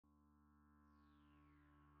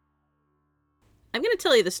I'm going to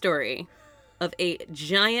tell you the story of a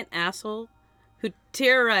giant asshole who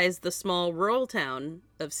terrorized the small rural town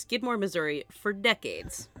of Skidmore, Missouri for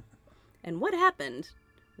decades. And what happened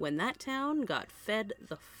when that town got fed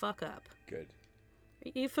the fuck up. Good.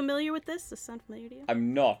 Are you familiar with this? Does this sound familiar to you?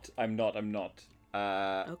 I'm not.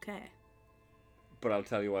 Okay. But I'll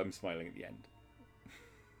tell you why I'm smiling at the end.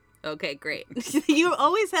 Okay, great. You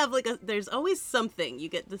always have there's always something. You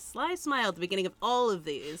get the sly smile at the beginning of all of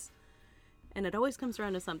these, and it always comes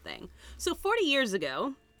around to something. So 40 years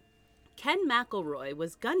ago, Ken McElroy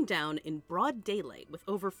was gunned down in broad daylight with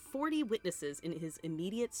over 40 witnesses in his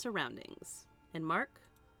immediate surroundings. And Mark,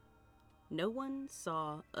 no one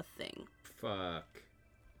saw a thing. Fuck.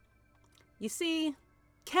 You see,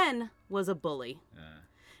 Ken was a bully.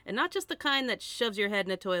 And not just the kind that shoves your head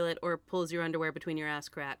in a toilet or pulls your underwear between your ass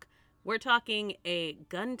crack. We're talking a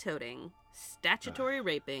gun-toting, statutory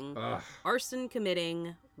raping, arson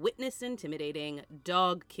committing, witness intimidating,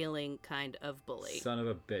 dog killing kind of bully. Son of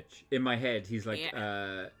a bitch. In my head, he's like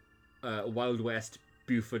Wild West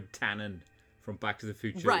Buford Tannen from Back to the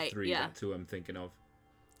Future 3. Yeah. That's who I'm thinking of.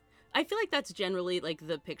 I feel like that's generally like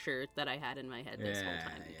the picture that I had in my head this whole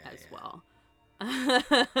time as well.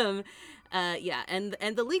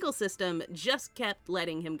 And the legal system just kept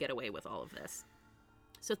letting him get away with all of this.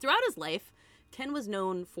 So throughout his life, Ken was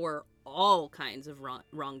known for all kinds of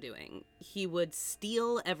wrongdoing. He would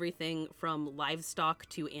steal everything from livestock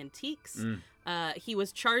to antiques. He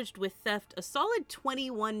was charged with theft a solid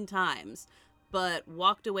 21 times, but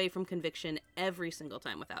walked away from conviction every single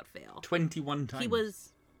time without fail. 21 times? He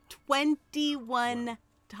was 21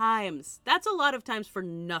 times. That's a lot of times for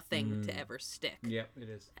nothing to ever stick. Yeah, it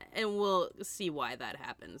is. And we'll see why that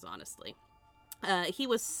happens, honestly. He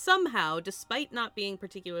was somehow, despite not being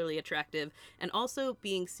particularly attractive and also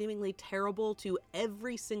being seemingly terrible to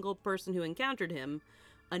every single person who encountered him,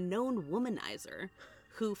 a known womanizer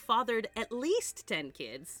who fathered at least 10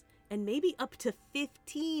 kids and maybe up to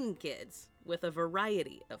 15 kids with a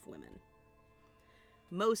variety of women.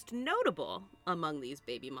 Most notable among these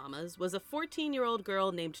baby mamas was a 14-year-old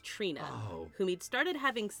girl named Trina, whom he'd started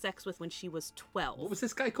having sex with when she was 12. What was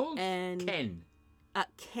this guy called? Ken.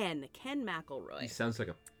 Ken McElroy. He sounds like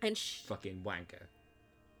a fucking wanker.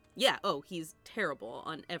 Yeah, he's terrible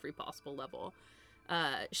on every possible level.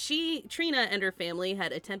 Trina and her family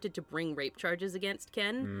had attempted to bring rape charges against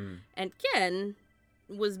Ken, and Ken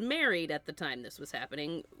was married at the time this was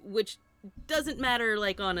happening, which doesn't matter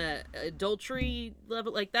like on a adultery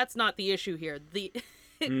level. Like, that's not the issue here.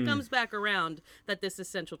 It comes back around that this is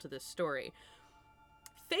central to this story.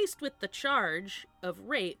 Faced with the charge of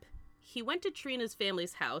rape, he went to Trina's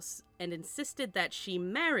family's house and insisted that she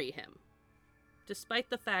marry him, despite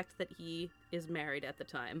the fact that he is married at the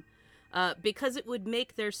time, because it would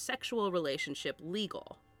make their sexual relationship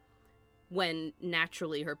legal. When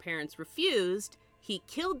naturally her parents refused, he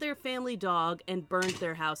killed their family dog and burned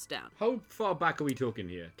their house down. How far back are we talking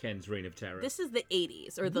here, Ken's reign of terror? This is the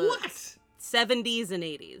 80s, or the 70s and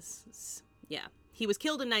 80s. Yeah. He was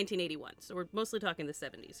killed in 1981, so we're mostly talking the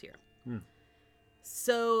 70s here.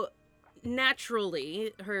 So,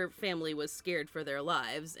 naturally, her family was scared for their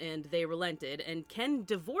lives, and they relented, and Ken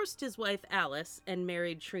divorced his wife Alice and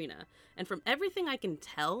married Trina. And from everything I can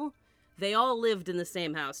tell, they all lived in the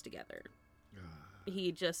same house together.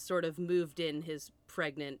 He just sort of moved in his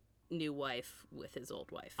pregnant new wife with his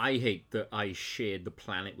old wife. I hate that I shared the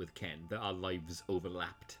planet with Ken, that our lives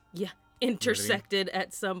overlapped. Yeah, intersected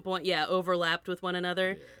at some point. Yeah, overlapped with one another.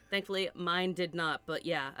 Yeah. Thankfully, mine did not, but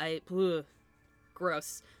yeah,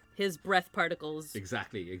 gross. His breath particles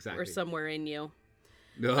exactly were somewhere in you.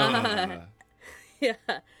 Yeah.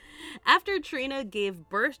 After Trina gave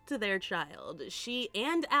birth to their child, she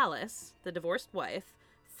and Alice, the divorced wife,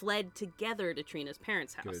 fled together to Trina's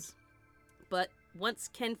parents' house. Good. But once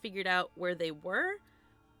Ken figured out where they were,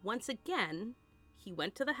 once again, he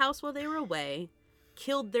went to the house while they were away,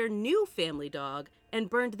 killed their new family dog, and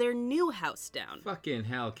burned their new house down. Fucking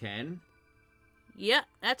hell, Ken. Yeah,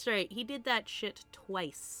 that's right. He did that shit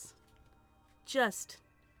twice. Just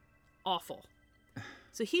awful.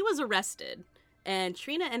 So he was arrested, and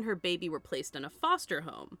Trina and her baby were placed in a foster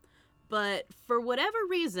home. But for whatever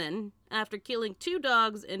reason, after killing 2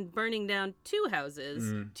 dogs and burning down 2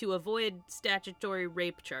 houses to avoid statutory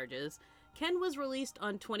rape charges, Ken was released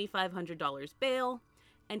on $2,500 bail,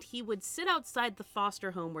 and he would sit outside the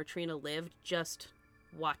foster home where Trina lived just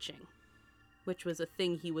watching, which was a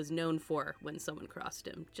thing he was known for when someone crossed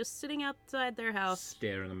him. Just sitting outside their house.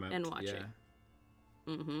 Staring them out. And watching.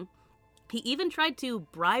 Yeah. He even tried to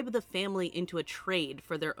bribe the family into a trade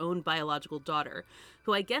for their own biological daughter,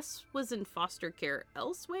 who I guess was in foster care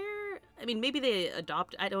elsewhere. I mean, maybe they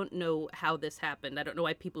adopted. I don't know how this happened. I don't know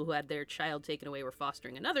why people who had their child taken away were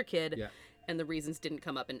fostering another kid. Yeah. And the reasons didn't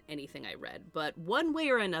come up in anything I read. But one way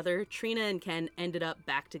or another, Trina and Ken ended up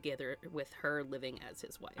back together with her living as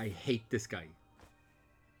his wife. I hate this guy.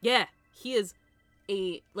 Yeah, he is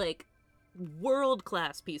a, like,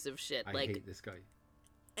 world-class piece of shit. I hate this guy.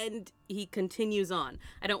 And he continues on.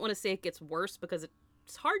 I don't want to say it gets worse because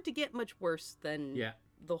it's hard to get much worse than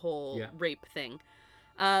the whole rape thing.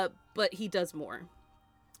 But he does more.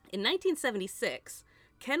 In 1976,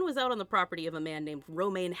 Ken was out on the property of a man named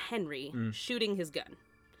Romaine Henry shooting his gun.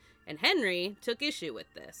 And Henry took issue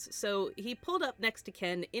with this. So he pulled up next to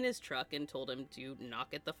Ken in his truck and told him to knock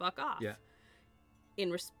it the fuck off. Yeah.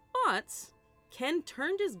 In response, Ken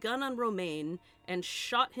turned his gun on Romaine and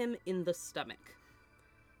shot him in the stomach.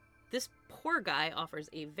 This poor guy offers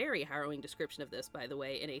a very harrowing description of this, by the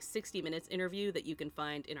way, in a 60 Minutes interview that you can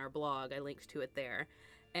find in our blog. I linked to it there.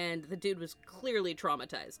 And the dude was clearly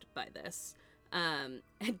traumatized by this. And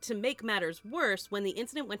to make matters worse, when the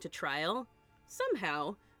incident went to trial,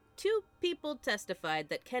 somehow, 2 people testified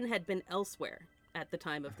that Ken had been elsewhere at the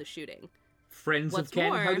time of the shooting. Friends of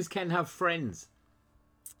Ken? How does Ken have friends?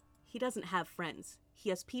 He doesn't have friends. He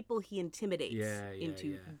has people he intimidates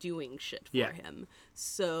into doing shit for him.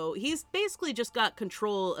 So he's basically just got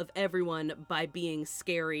control of everyone by being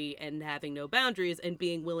scary and having no boundaries and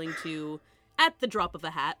being willing to, at the drop of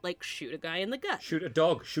a hat, like, shoot a guy in the gut. Shoot a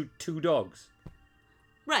dog. Shoot 2 dogs.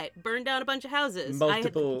 Right. Burn down a bunch of houses.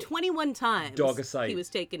 Multiple 21 times dog aside. He was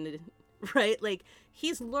taken to... Right? Like,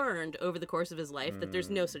 he's learned over the course of his life that there's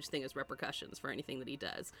no such thing as repercussions for anything that he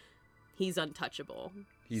does. He's untouchable.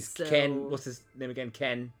 He's Ken. What's his name again?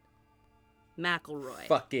 Ken McElroy.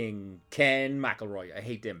 Fucking Ken McElroy. I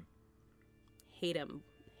hate him. Hate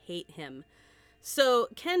him. So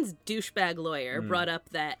Ken's douchebag lawyer brought up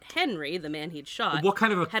that Henry, the man he'd shot, what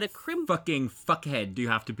kind of a fucking fuckhead do you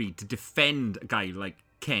have to be to defend a guy like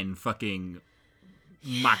Ken fucking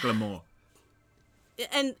McLemore?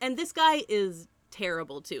 And this guy is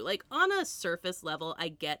terrible too. Like, on a surface level, I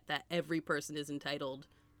get that every person is entitled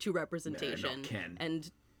to representation. Not Ken.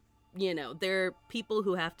 And, you know, they're people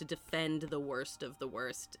who have to defend the worst of the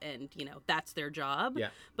worst, and, you know, that's their job. Yeah.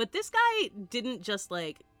 But this guy didn't just,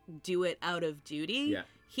 like, do it out of duty. Yeah.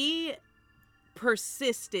 He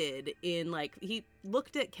persisted in, like, he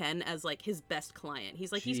looked at Ken as, like, his best client.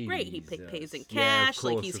 He's like, he's great. He pays in cash.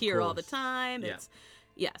 Course, like, he's here all the time.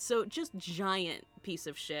 Yeah. So just giant piece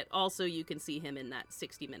of shit. Also, you can see him in that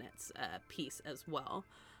 60 Minutes piece as well.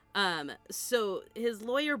 So his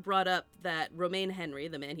lawyer brought up that Romaine Henry,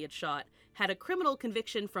 the man he had shot, had a criminal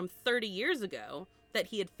conviction from 30 years ago that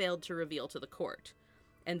he had failed to reveal to the court.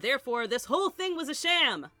 And therefore, this whole thing was a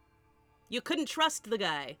sham. You couldn't trust the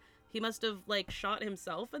guy. He must have, like, shot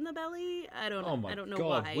himself in the belly. I don't know. I don't know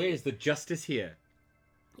why. Where's the justice here?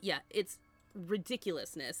 Yeah, it's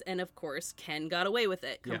ridiculousness. And of course, Ken got away with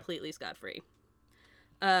it completely scot-free.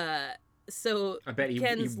 So I bet he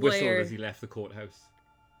whistled as he left the courthouse.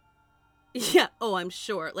 Yeah, oh, I'm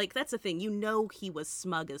sure. Like, that's the thing. You know he was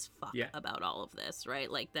smug as fuck about all of this, right?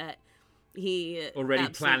 Like, that he... Already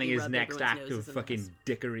planning his next act of fucking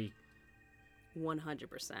dickery.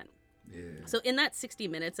 100%. Yeah. So in that 60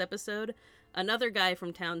 Minutes episode, another guy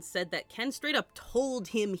from town said that Ken straight up told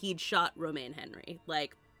him he'd shot Romaine Henry.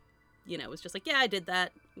 Like, you know, was just like, yeah, I did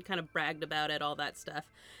that. He kind of bragged about it, all that stuff.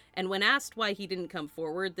 And when asked why he didn't come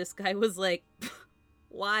forward, this guy was like,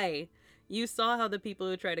 why? You saw how the people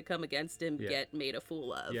who try to come against him get made a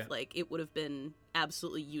fool of. Yeah. Like, it would have been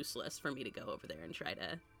absolutely useless for me to go over there and try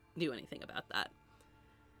to do anything about that.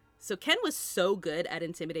 So Ken was so good at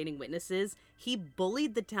intimidating witnesses, he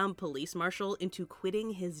bullied the town police marshal into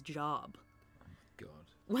quitting his job. Oh,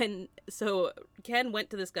 God. So Ken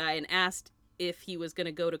went to this guy and asked if he was going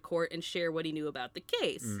to go to court and share what he knew about the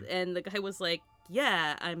case. And the guy was like,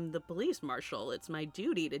 yeah, I'm the police marshal. It's my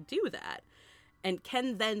duty to do that. And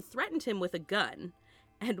Ken then threatened him with a gun.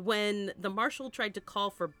 And when the marshal tried to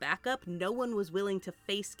call for backup, no one was willing to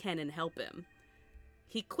face Ken and help him.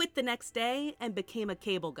 He quit the next day and became a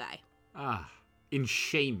cable guy. In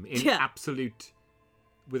shame, in absolute,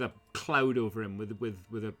 with a cloud over him, with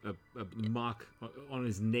a mark on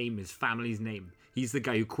his name, his family's name. He's the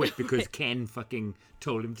guy who quit because Ken fucking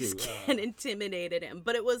told him to. Ken intimidated him.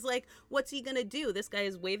 But it was like, what's he gonna do? This guy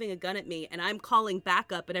is waving a gun at me and I'm calling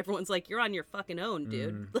backup and everyone's like, you're on your fucking own,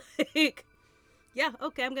 dude. Like, yeah,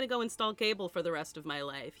 okay, I'm gonna go install cable for the rest of my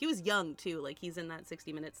life. He was young too, like he's in that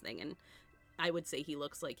 60 Minutes thing, and I would say he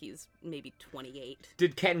looks like he's maybe 28.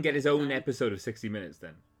 Did Ken get his own episode of 60 Minutes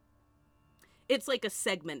then? It's like a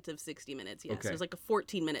segment of 60 Minutes, yes. Okay. There's like a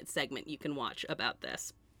 14-minute segment you can watch about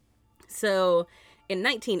this. So, in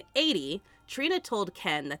 1980, Trina told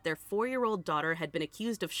Ken that their 4-year-old daughter had been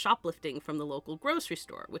accused of shoplifting from the local grocery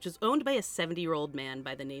store, which is owned by a 70-year-old man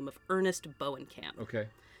by the name of Ernest Bowenkamp. Okay.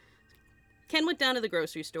 Ken went down to the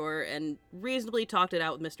grocery store and reasonably talked it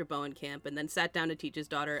out with Mr. Bowenkamp and then sat down to teach his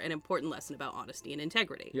daughter an important lesson about honesty and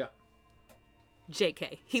integrity. Yeah.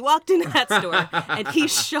 JK. He walked into that store and he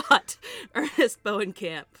shot Ernest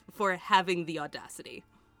Bowenkamp for having the audacity.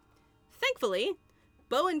 Thankfully,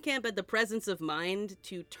 Bowenkamp had the presence of mind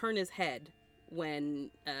to turn his head when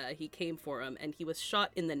he came for him, and he was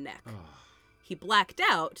shot in the neck. Oh. He blacked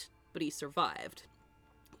out, but he survived.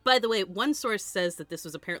 By the way, one source says that this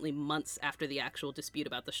was apparently months after the actual dispute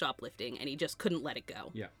about the shoplifting, and he just couldn't let it go.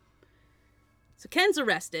 Yeah. So Ken's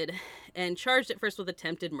arrested and charged at first with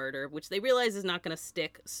attempted murder, which they realize is not going to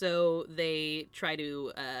stick, so they try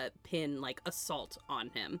to pin, like, assault on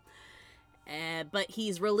him. But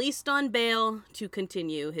he's released on bail to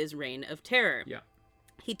continue his reign of terror. Yeah.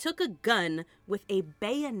 He took a gun with a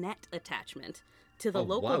bayonet attachment to the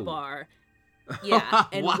local bar. Yeah,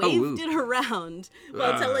 and waved it around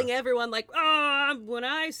while telling everyone, like, when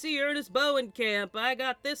I see Ernest Bowenkamp, I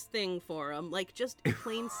got this thing for him. Like, just in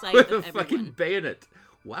plain sight of everyone. With a fucking bayonet.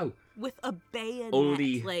 Wow. With a bayonet.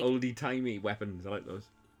 Oldie-timey weapons. I like those.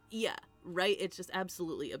 Yeah, right? It's just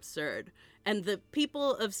absolutely absurd. And the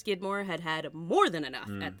people of Skidmore had more than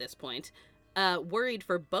enough at this point. Worried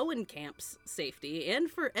for Bowenkamp's safety and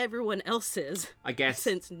for everyone else's. I guess.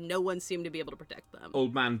 Since no one seemed to be able to protect them.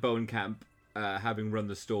 Old man Bowenkamp, having run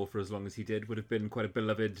the store for as long as he did, would have been quite a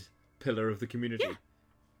beloved pillar of the community. Yeah.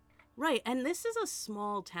 Right, and this is a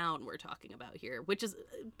small town we're talking about here, which is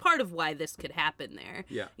part of why this could happen there.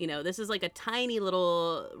 Yeah. You know, this is like a tiny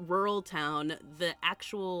little rural town. The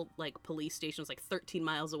actual, like, police station is like 13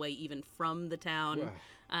 miles away even from the town.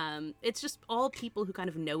 Wow. It's just all people who kind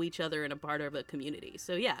of know each other and a part of a community.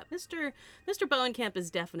 So yeah, Mr. Bowenkamp is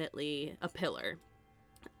definitely a pillar.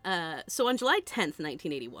 So on July 10th,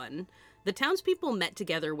 1981, the townspeople met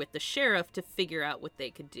together with the sheriff to figure out what they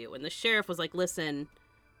could do. And the sheriff was like, listen,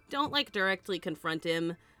 don't, like, directly confront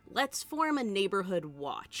him. Let's form a neighborhood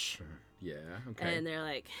watch. Yeah, okay. And they're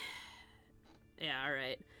like, yeah, all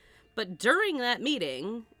right. But during that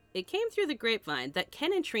meeting, it came through the grapevine that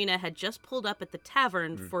Ken and Trina had just pulled up at the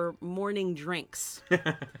tavern for morning drinks.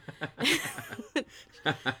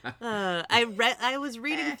 I was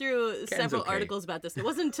reading through several articles about this. It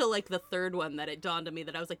wasn't until, like, the third one that it dawned on me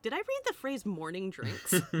that I was like, did I read the phrase morning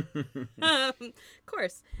drinks? Of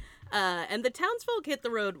course. And the townsfolk hit the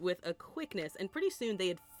road with a quickness, and pretty soon they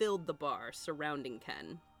had filled the bar surrounding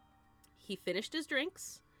Ken. He finished his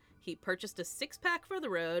drinks, he purchased a 6-pack for the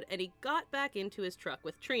road, and he got back into his truck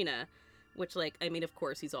with Trina, which, like, I mean, of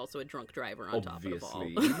course, he's also a drunk driver on top of it all.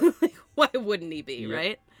 Like, why wouldn't he be,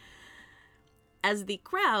 right? As the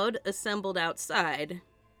crowd assembled outside,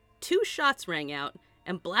 2 shots rang out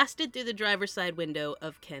and blasted through the driver's side window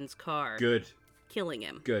of Ken's car. Good. Killing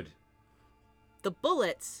him. Good. The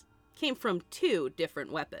bullets came from 2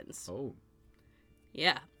 different weapons. Oh.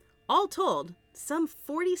 Yeah. All told, some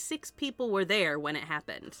 46 people were there when it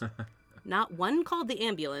happened. Not one called the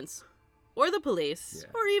ambulance or the police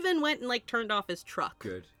or even went and, like, turned off his truck.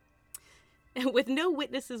 Good. And with no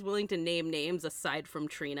witnesses willing to name names aside from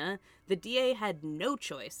Trina, the DA had no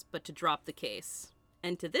choice but to drop the case.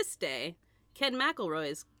 And to this day, Ken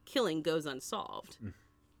McElroy's killing goes unsolved.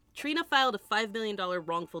 Trina filed a $5 million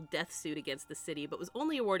wrongful death suit against the city, but was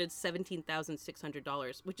only awarded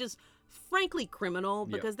 $17,600, which is frankly criminal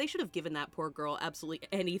because they should have given that poor girl absolutely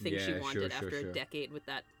anything she wanted after a decade with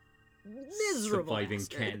that miserable surviving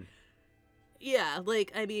bastard. Ken. Yeah,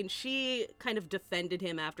 like, I mean, she kind of defended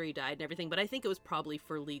him after he died and everything, but I think it was probably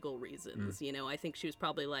for legal reasons, you know? I think she was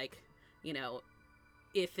probably like, you know,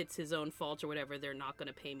 if it's his own fault or whatever, they're not going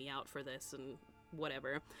to pay me out for this and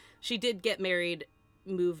whatever. She did get married,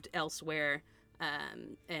 moved elsewhere,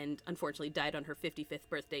 and unfortunately died on her 55th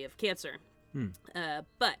birthday of cancer.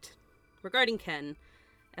 But regarding Ken,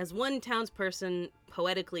 as one townsperson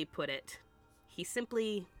poetically put it, he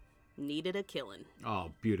simply needed a killing.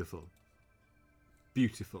 Oh, beautiful.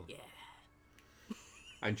 Beautiful. Yeah.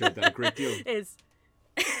 I enjoyed that a great deal. It's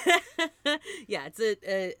yeah, it's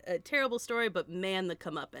a terrible story, but man, the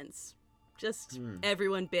comeuppance. Just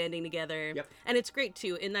everyone banding together. Yep. And it's great,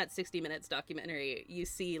 too. In that 60 Minutes documentary, you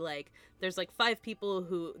see, like, there's, like, 5 people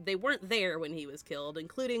who, they weren't there when he was killed,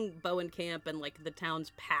 including Bowenkamp and, like, the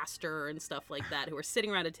town's pastor and stuff like that, who are sitting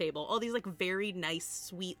around a table. All these, like, very nice,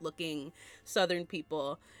 sweet-looking Southern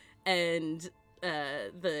people. And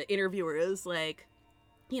the interviewer is like,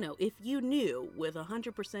 if you knew with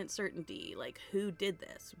 100% certainty, like, who did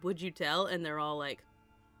this, would you tell? And they're all like,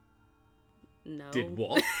 no. Did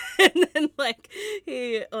what? And then, like,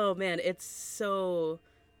 oh man, it's so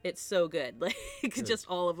good. Like, just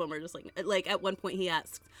all of them are just like, at one point he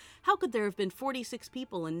asks, how could there have been 46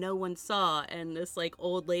 people and no one saw? And this, like,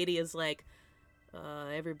 old lady is like,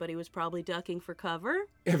 everybody was probably ducking for cover.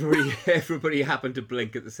 Everybody happened to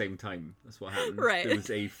blink at the same time. That's what happened. Right. There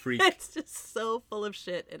was a freak. It's just so full of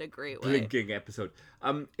shit in a great way. Blinking episode.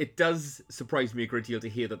 It does surprise me a great deal to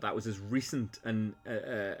hear that was as recent an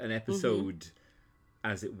episode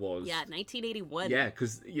as it was. Yeah, 1981. Yeah,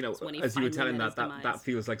 because as you were telling that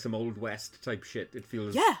feels like some Old West type shit. It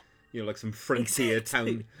feels like some frontier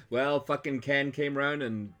town. Well, fucking Ken came around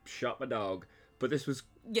and shot my dog. But this was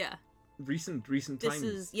recent times. This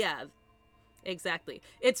is exactly.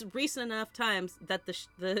 It's recent enough times that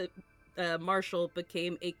the Marshall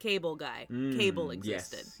became a cable guy. Cable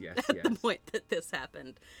existed at the point that this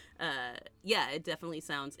happened. It definitely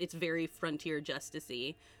sounds. It's very frontier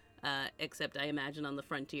justice-y. Except I imagine on the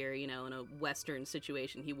frontier, in a Western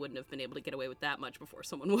situation, he wouldn't have been able to get away with that much before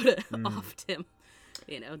someone would have offed him.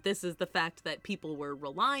 This is the fact that people were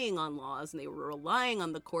relying on laws and they were relying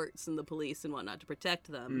on the courts and the police and whatnot to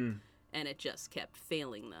protect them. And it just kept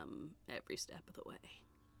failing them every step of the way.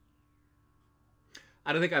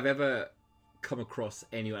 I don't think I've ever come across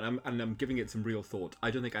anyone, and I'm giving it some real thought.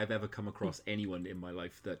 I don't think I've ever come across anyone in my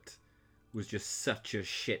life that was just such a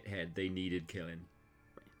shithead they needed killing.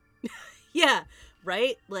 Yeah,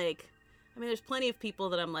 right? Like, I mean, there's plenty of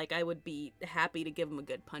people that I'm like, I would be happy to give them a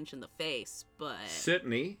good punch in the face, but...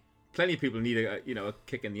 Certainly. Plenty of people need a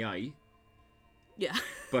kick in the eye. Yeah.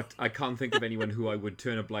 But I can't think of anyone who I would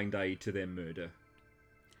turn a blind eye to their murder.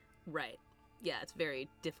 Right. Yeah, it's very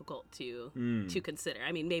difficult to consider.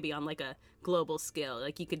 I mean, maybe on, like, a global scale.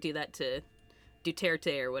 Like, you could do that to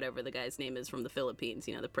Duterte or whatever the guy's name is from the Philippines,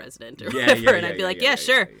 the president or whatever, and I'd be like,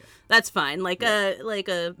 sure, that's fine, like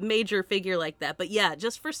a major figure like that. But yeah,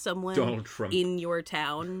 just for someone Donald Trump in your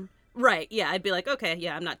town, right? Yeah, I'd be like, okay,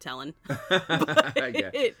 yeah, I'm not telling. But,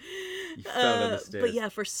 you fell down the stairs. But yeah,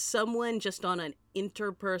 for someone just on an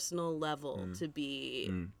interpersonal level to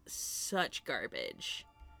be such garbage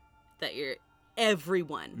that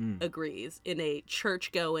everyone agrees in a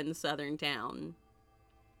church-going southern town.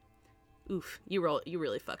 Oof, you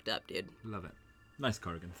really fucked up, dude. Love it. Nice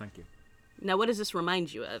Corrigan, thank you. Now, what does this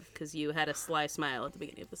remind you of? Because you had a sly smile at the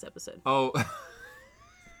beginning of this episode. Oh,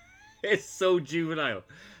 it's so juvenile.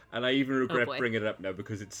 And I even regret bringing it up now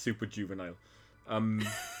because it's super juvenile.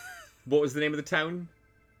 What was the name of the town?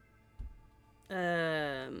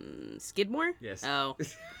 Skidmore? Yes. Oh.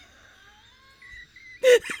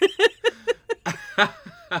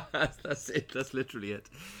 That's it. That's literally it.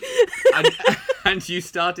 And you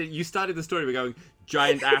started the story by going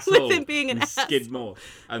giant asshole with him being an ass. Skidmore,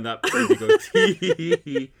 and that really goes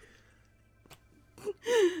tee.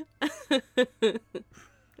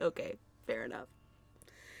 Okay, fair enough.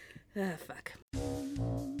 Fuck.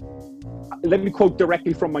 Let me quote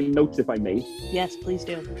directly from my notes, if I may. Yes, please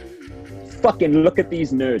do. Fucking look at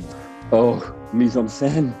these nerds. Oh, mise en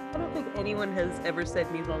scène. I don't think anyone has ever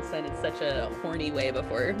said mise en scène in such a horny way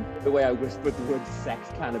before. The way I whispered the word sex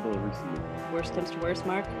cannibal recently. Worst comes to worst,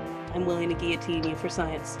 Mark. I'm willing to guillotine you for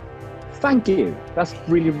science. Thank you. That's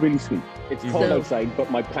really, really sweet. It's cold outside,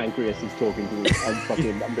 but my pancreas is talking to me. I'm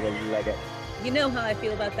gonna leg it. You know how I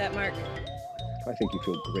feel about that, Mark. I think you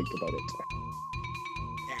feel great about it.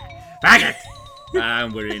 Back it!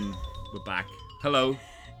 And we're back. Hello.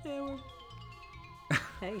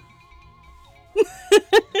 Hey.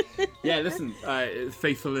 Yeah, listen,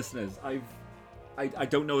 faithful listeners, I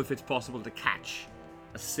don't know if it's possible to catch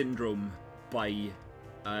a syndrome by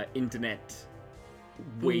internet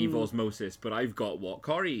wave osmosis, but I've got what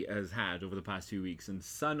Corey has had over the past few weeks, and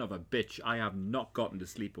son of a bitch, I have not gotten to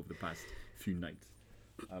sleep over the past few nights.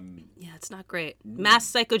 Yeah, it's not great.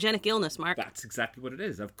 Mass psychogenic illness, Mark. That's exactly what it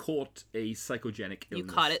is. I've caught a psychogenic illness. You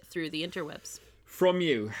caught it through the interwebs. From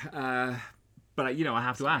you. But I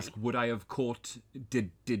have to ask, would I have caught...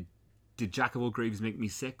 Did Jack of all Graves make me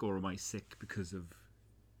sick, or am I sick because of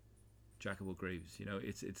Jack of all Graves?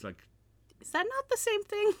 It's like... Is that not the same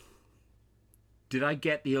thing? Did I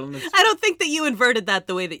get the illness? I don't think that you inverted that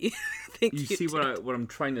the way that you think you see did. what I'm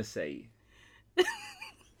trying to say?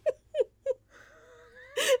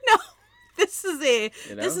 No, this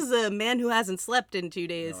is a man who hasn't slept in 2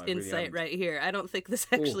 days insight right here. I don't think this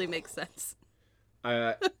actually makes sense.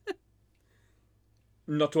 Not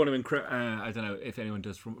to want to I don't know if anyone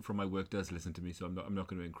does from my work does listen to me, so I'm not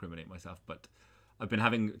going to incriminate myself. But I've been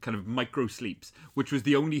having kind of micro sleeps, which was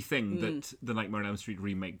the only thing that the Nightmare on Elm Street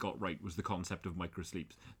remake got right, was the concept of micro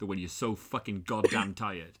sleeps. That when you're so fucking goddamn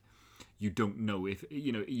tired, you don't know if,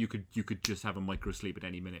 you could just have a micro sleep at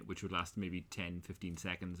any minute, which would last maybe 10, 15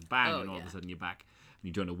 seconds, bang, and all of a sudden you're back. And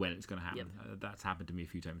you don't know when it's going to happen. Yep. That's happened to me a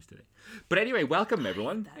few times today. But anyway, welcome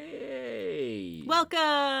everyone. Hey.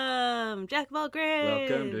 Welcome, Jack of all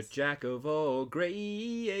graves. Welcome to Jack of all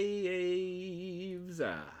graves.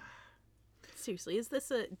 Seriously, is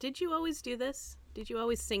this did you always do this? Did you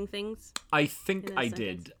always sing things? I think I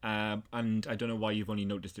did. And I don't know why you've only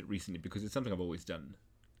noticed it recently, because it's something I've always done.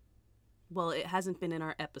 Well, it hasn't been in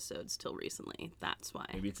our episodes till recently. That's why.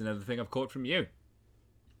 Maybe it's another thing I've caught from you.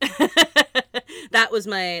 That was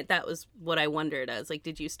what I wondered. I was like,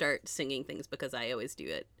 did you start singing things because I always do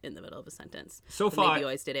it in the middle of a sentence? So but far, maybe you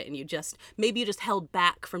always did it, and you just held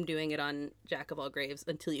back from doing it on Jack of all graves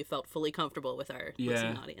until you felt fully comfortable with our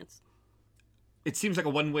listening audience. It seems like a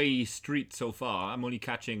one-way street so far. I'm only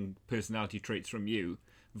catching personality traits from you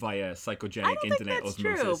via psychogenic internet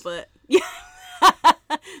osmosis. True, but yeah.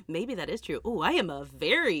 Maybe that is true. Oh, I am a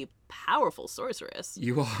very powerful sorceress.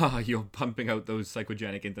 You are. You're pumping out those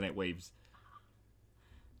psychogenic internet waves.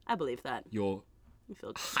 I believe that. You're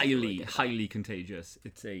highly contagious.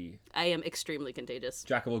 I am extremely contagious.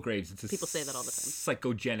 Jack of all graves. It's People say that all the time.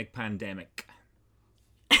 Psychogenic pandemic.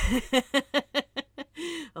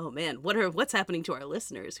 Oh man, what's happening to our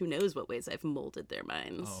listeners? Who knows what ways I've molded their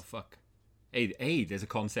minds? Oh fuck. Hey, there's a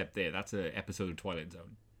concept there. That's an episode of Twilight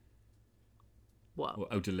Zone. What? Or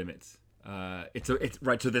Outer Limits. It's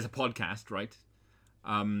right. So there's a podcast, right?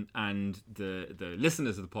 And the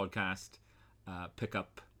listeners of the podcast pick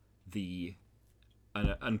up the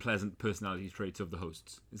unpleasant personality traits of the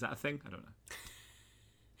hosts. Is that a thing? I don't know.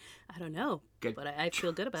 I don't know, but I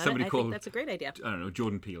feel good about it. I think that's a great idea. I don't know,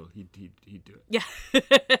 Jordan Peele. He'd do it. Yeah.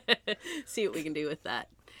 See what we can do with that.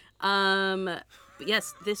 But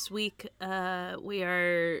yes, this week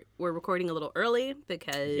we're recording a little early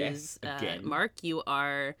because Mark, you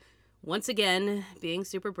are once again being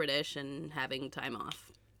super British and having time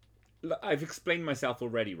off. I've explained myself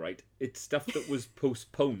already, right? It's stuff that was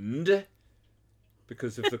postponed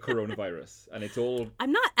because of the coronavirus, and it's all.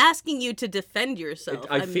 I'm not asking you to defend yourself.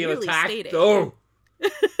 I feel attacked. Stating. Oh.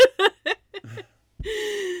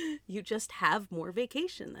 You just have more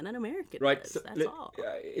vacation than an American right, does. so, that's all.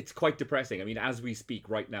 It's quite depressing. I mean, as we speak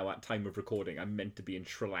right now at time of recording, I'm meant to be in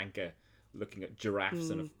Sri Lanka looking at giraffes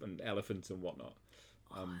and elephants and whatnot.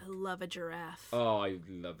 I love a giraffe. Oh, I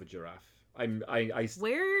love a giraffe.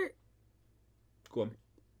 Where... Go on.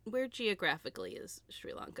 Where geographically is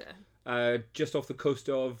Sri Lanka? Just off the coast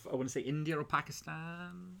of, I want to say India or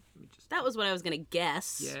Pakistan. That was what I was going to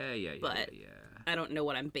guess. Yeah. But I don't know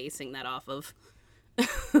what I'm basing that off of.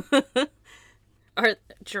 Are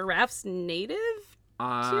giraffes native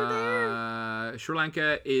to there? Sri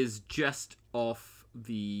Lanka is just off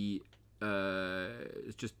the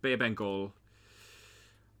it's just Bay of Bengal.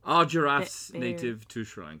 Are giraffes native to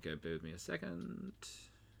Sri Lanka? Bear with me a second.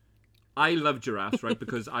 I love giraffes, right?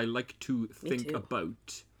 Because I like to think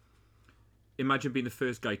about. Imagine being the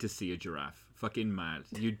first guy to see a giraffe. Fucking mad.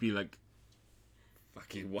 You'd be like,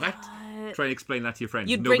 fucking what? Try and explain that to your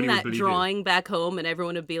friends. You'd Nobody bring that would drawing you. Back home, and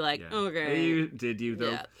everyone would be like, okay. Did you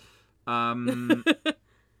though? Yeah.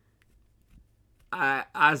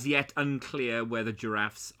 As yet unclear whether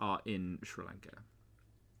giraffes are in Sri Lanka.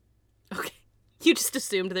 Okay. You just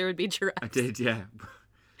assumed there would be giraffes. I did, yeah.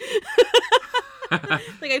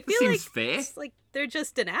 Like, I feel seems fair. It's like they're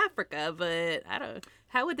just in Africa, but I don't.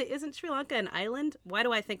 How would isn't Sri Lanka an island? Why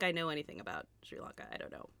do I think I know anything about Sri Lanka? I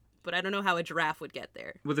don't know, but I don't know how a giraffe would get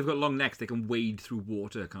there. Well, they've got long necks; they can wade through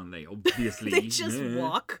water, can't they? Obviously, they just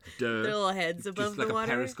walk. Duh. Their little heads above just the like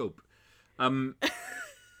water. A periscope.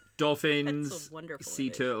 Dolphins, so sea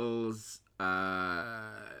turtles,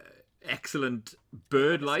 excellent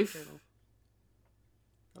bird life.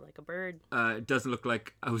 I like a bird. It doesn't look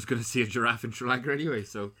like I was going to see a giraffe in Sri Lanka anyway,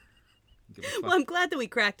 so... Well, I'm glad that we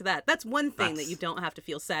cracked that. That's one thing that you don't have to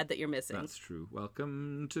feel sad that you're missing. That's true.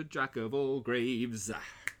 Welcome to Jack of all graves.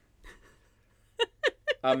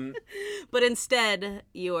 But instead,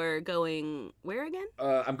 you're going... Where again?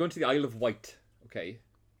 I'm going to the Isle of Wight, okay?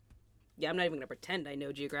 Yeah, I'm not even going to pretend I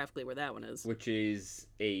know geographically where that one is. Which is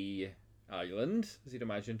a island, as you'd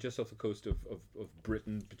imagine, just off the coast of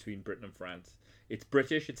Britain, between Britain and France. It's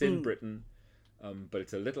British, it's in Britain, but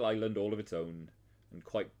it's a little island all of its own, and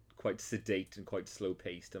quite sedate and quite slow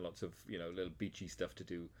paced, and lots of little beachy stuff to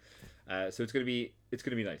do. So it's gonna be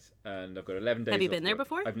nice. And I've got 11 days. Have you been there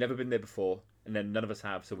before? I've never been there before, and then none of us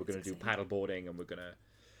have. So we're gonna do paddle boarding, and we're gonna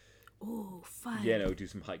fun. do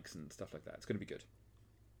some hikes and stuff like that. It's gonna be good.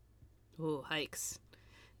 Ooh, hikes.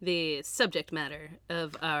 The subject matter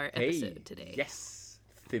of our episode today. Yes.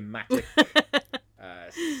 Thematic.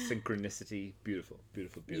 Synchronicity. Beautiful.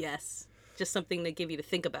 Yes. Just something to give you to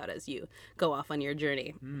think about as you go off on your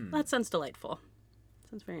journey. That sounds delightful.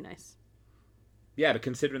 Sounds very nice. Yeah, but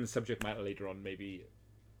considering the subject matter later on, maybe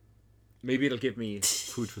it'll give me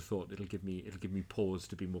food for thought. It'll give me pause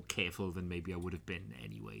to be more careful than maybe I would have been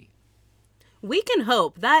anyway. We can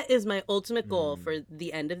hope. That is my ultimate goal for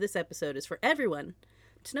the end of this episode, is for everyone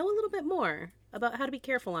to know a little bit more about how to be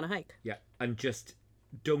careful on a hike. Yeah, and just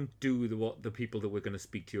don't do what the people that we're going to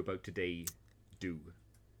speak to you about today do.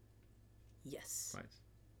 Yes. Right.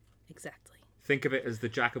 Exactly. Think of it as the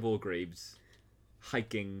Jack of all grades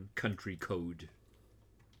hiking country code.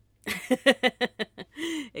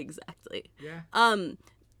 Exactly. Yeah.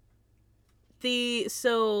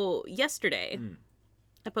 So yesterday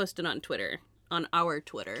I posted on Twitter, on our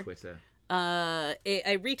Twitter. I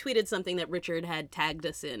retweeted something that Richard had tagged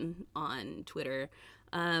us in on Twitter.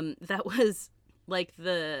 That was like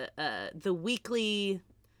the weekly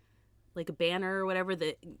like banner or whatever,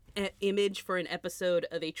 the image for an episode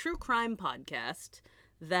of a true crime podcast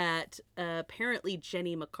that apparently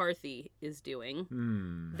Jenny McCarthy is doing.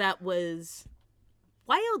 That was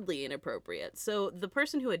wildly inappropriate. So the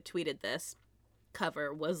person who had tweeted this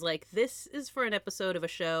cover was like, this is for an episode of a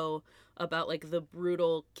show about like the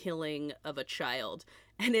brutal killing of a child.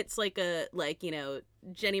 And it's like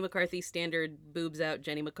Jenny McCarthy standard boobs out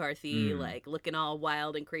Jenny McCarthy, like looking all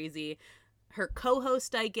wild and crazy. Her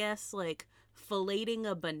co-host, I guess, like filleting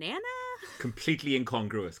a banana. Completely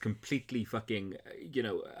incongruous, completely fucking,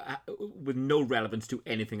 with no relevance to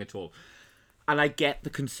anything at all. And I get the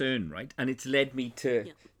concern, right? And it's led me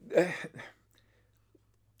to...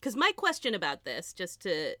 Because my question about this, just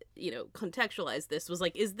to, contextualize this, was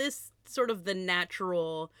like, is this sort of the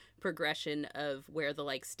natural progression of where the,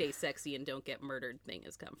 like, stay sexy and don't get murdered thing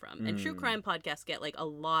has come from? And true crime podcasts get, like, a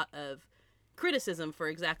lot of criticism for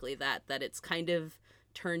exactly that it's kind of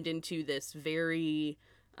turned into this very,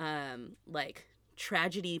 like,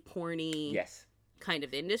 tragedy porny kind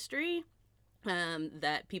of industry.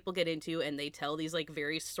 That people get into, and they tell these like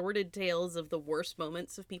very sordid tales of the worst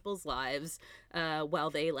moments of people's lives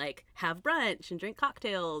while they like have brunch and drink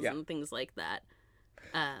cocktails and things like that.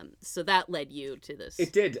 So that led you to this.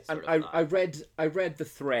 It did, and I read the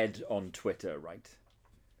thread on Twitter, right?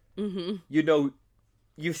 Mm-hmm.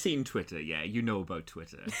 You've seen Twitter, yeah? You know about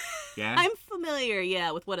Twitter, yeah? I'm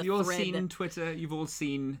familiar, with what a thread. You've all seen Twitter. You've all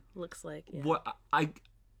seen looks like. Yeah. What I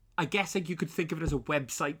guess like you could think of it as a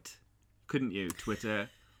website. Couldn't you, Twitter,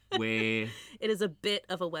 where... It is a bit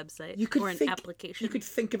of a website an application. You could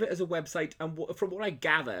think of it as a website, and from what I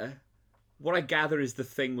gather is the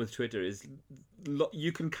thing with Twitter is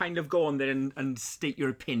you can kind of go on there and state your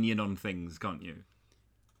opinion on things, can't you?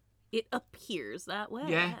 It appears that way,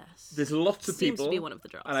 yeah. Yes. There's lots of people... Seems to be one of the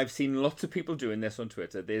draws. And I've seen lots of people doing this on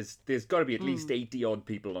Twitter. There's got to be at least 80-odd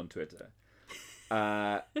people on Twitter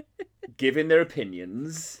giving their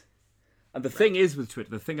opinions... And the thing is with Twitter,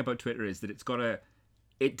 the thing about Twitter is that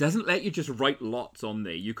it doesn't let you just write lots on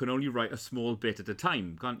there. You can only write a small bit at a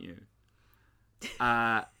time, can't you?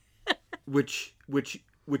 Which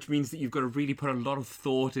means that you've got to really put a lot of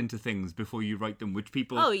thought into things before you write them, which I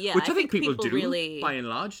think people do, really, by and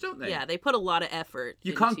large, don't they? Yeah, they put a lot of effort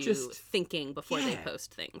into thinking before they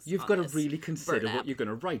post things. You've got to really consider what you're going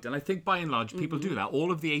to write. And I think by and large, people do that. All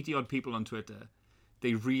of the 80-odd people on Twitter,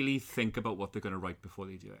 they really think about what they're going to write before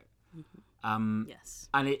they do it. Yes.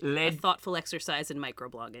 And it led... A thoughtful exercise in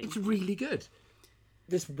microblogging. It's really good.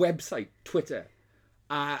 This website, Twitter.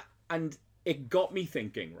 And it got me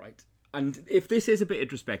thinking, right? And if this is a bit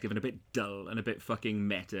introspective and a bit dull and a bit fucking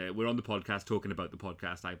meta, we're on the podcast talking about the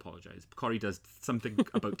podcast. I apologise. Corey does something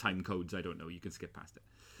about time codes. I don't know. You can skip past it.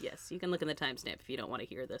 Yes, you can look in the timestamp if you don't want to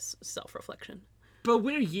hear this self-reflection. But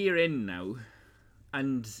we're a year in now.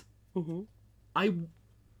 And is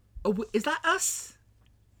that us?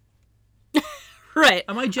 Right.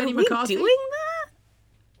 Am I Jenny McCarthy? Doing that?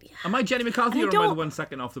 Yeah. Am I Jenny McCarthy or am I the 1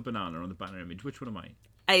 second off the banana on the banner image? Which one am I?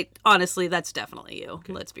 Honestly, that's definitely you.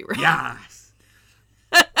 Okay. Let's be real. Yes.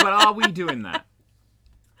 But are we doing that?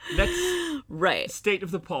 Let's state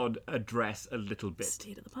of the pod address a little bit.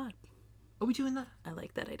 State of the pod. Are we doing that? I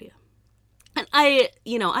like that idea. And I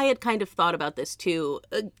had kind of thought about this too.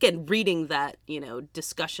 Again, reading that,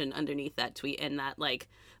 discussion underneath that tweet, and that like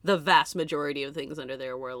the vast majority of things under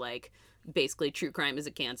there were like basically true crime is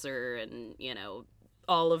a cancer, and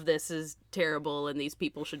all of this is terrible, and these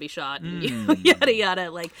people should be shot, and yada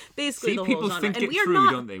yada. Like basically the whole genre. People think it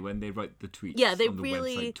through, don't they, when they write the tweets? Yeah, they on the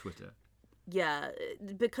really website Twitter. yeah,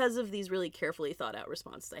 because of these really carefully thought out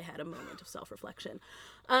responses, I had a moment of self-reflection.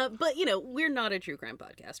 But, you know, we're not a true crime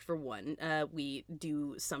podcast, for one. We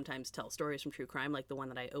do sometimes tell stories from true crime, like the one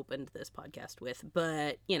that I opened this podcast with.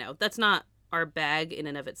 But, you know, that's not our bag in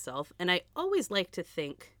and of itself. And I always like to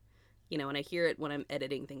think, you know, and I hear it when I'm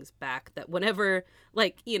editing things back, that whenever,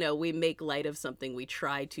 like, you know, we make light of something, we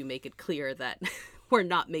try to make it clear that we're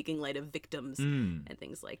not making light of victims and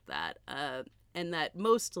things like that. And that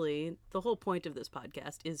mostly the whole point of this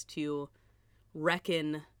podcast is to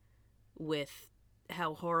reckon with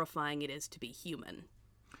how horrifying it is to be human.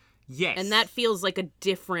 Yes. And that feels like a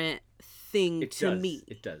different thing to me.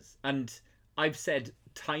 It does. And I've said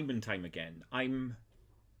time and time again, I'm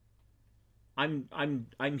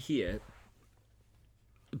here.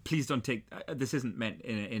 Please don't take this isn't meant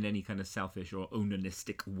in any kind of selfish or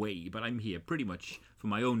onanistic way, but I'm here pretty much for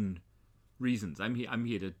my own reasons. I'm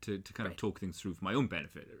here to kind of talk things through for my own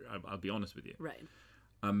benefit. I'll be honest with you. Right.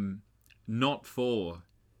 Not for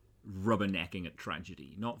rubbernecking at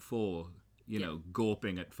tragedy, not for, you know,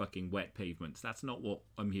 gawping at fucking wet pavements. That's not what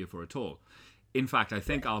I'm here for at all. In fact, I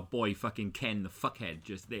think our boy fucking Ken the fuckhead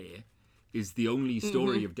just there is the only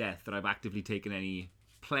story of death that I've actively taken any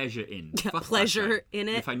pleasure in. Pleasure in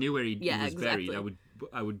it. If I knew where he was exactly. buried,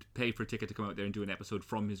 I would pay for a ticket to come out there and do an episode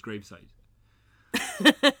from his gravesite.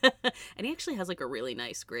 And he actually has like a really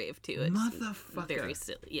nice grave too. It's Motherfucker. very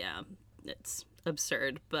silly. Yeah, it's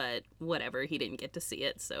absurd, but whatever. He didn't get to see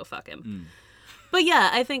it, so fuck him. But yeah,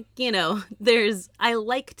 I think, you know, I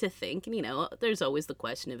like to think, you know, there's always the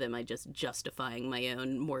question of, am I just justifying my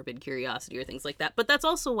own morbid curiosity or things like that? But that's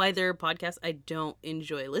also why there are podcasts I don't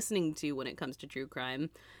enjoy listening to when it comes to true crime,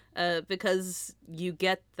 because you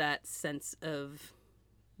get that sense of,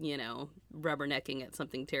 you know, rubbernecking at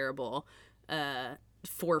something terrible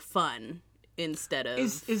for fun instead of...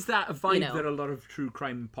 Is that a vibe, you know, that a lot of true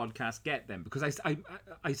crime podcasts get then? Because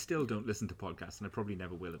I still don't listen to podcasts, and I probably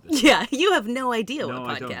never will at this. Yeah, you have no idea what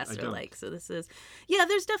I podcasts don't. are like. So this is... Yeah,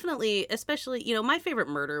 there's definitely, especially, you know, my favorite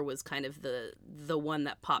murder was kind of the one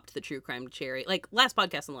that popped the true crime cherry. Like, last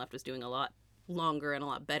podcast on the left was doing a lot longer and a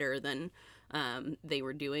lot better than they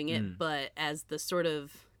were doing it. But as the sort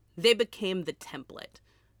of... They became the template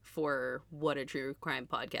for what a true crime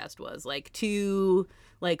podcast was. Like, two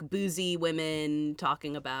like boozy women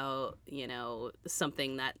talking about, you know,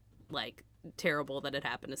 something that like terrible that had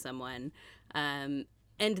happened to someone, and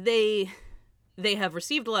they have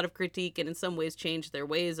received a lot of critique and in some ways changed their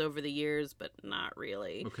ways over the years, but not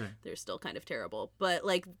really. Okay. They're still kind of terrible, but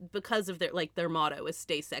like because of their motto is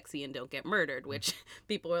stay sexy and don't get murdered, which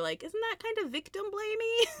people are like, isn't that kind of victim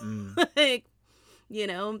blamey? Like, you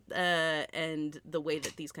know, and the way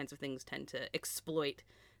that these kinds of things tend to exploit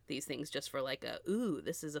these things just for like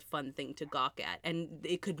this is a fun thing to gawk at, and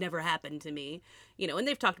it could never happen to me, you know. And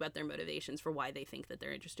they've talked about their motivations for why they think that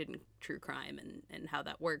they're interested in true crime and how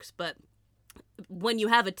that works. But when you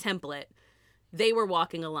have a template, they were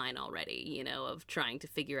walking a line already, you know, of trying to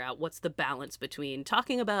figure out what's the balance between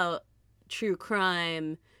talking about true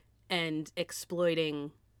crime and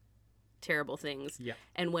exploiting terrible things. Yeah.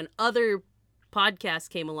 And when other podcasts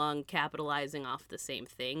came along capitalizing off the same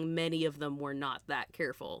thing, many of them were not that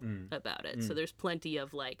careful about it. So there's plenty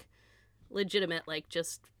of like legitimate, like,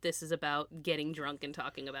 just this is about getting drunk and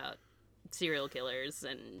talking about serial killers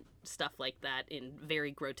and stuff like that in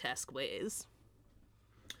very grotesque ways.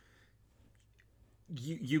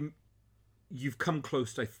 You've come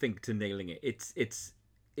close, I think, to nailing it.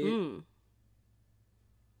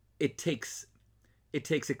 It takes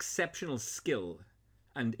exceptional skill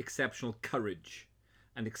and exceptional courage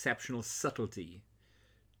and exceptional subtlety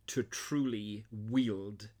to truly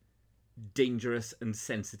wield dangerous and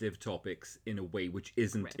sensitive topics in a way which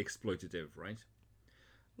isn't exploitative, right?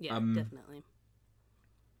 Yeah, definitely.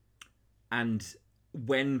 And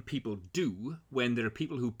when there are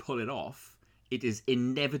people who pull it off, it is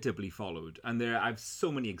inevitably followed. And I have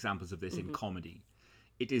so many examples of this in comedy.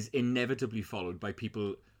 It is inevitably followed by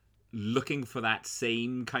people looking for that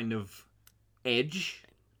same kind of edge,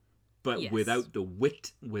 but without the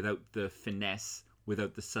wit, without the finesse,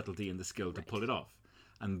 without the subtlety and the skill to pull it off.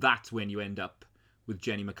 And that's when you end up with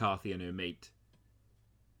Jenny McCarthy and her mate.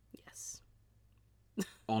 Yes.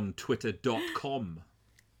 On twitter.com.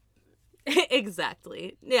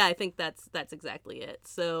 Exactly. Yeah, I think that's exactly it.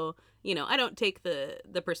 So, you know, I don't take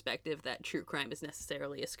the perspective that true crime is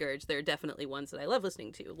necessarily a scourge. There are definitely ones that I love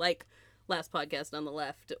listening to, like Last Podcast on the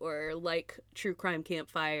Left, or like True Crime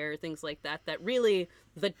Campfire, things like that, that really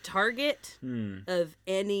the target of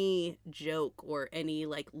any joke or any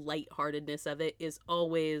like lightheartedness of it is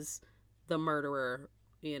always the murderer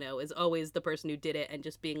is always the person who did it and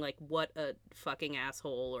just being like, what a fucking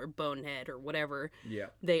asshole or bonehead or whatever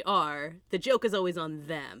they are. The joke is always on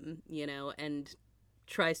them, and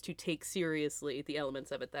tries to take seriously the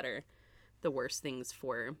elements of it that are the worst things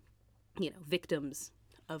for, victims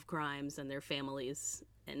of crimes and their families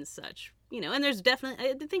and such. And there's definitely,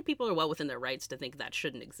 I think people are well within their rights to think that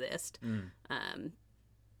shouldn't exist.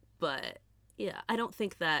 But yeah, I don't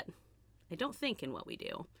think in what we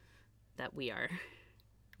do that we're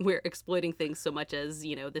exploiting things so much as,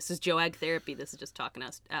 this is Joag therapy. This is just talking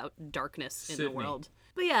us out darkness in the world.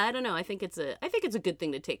 But yeah, I don't know. I think it's a good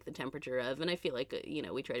thing to take the temperature of, and I feel like,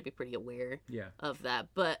 we try to be pretty aware of that.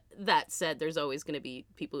 But that said, there's always going to be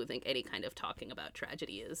people who think any kind of talking about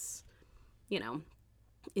tragedy is,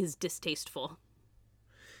 is distasteful.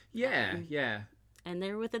 Yeah. And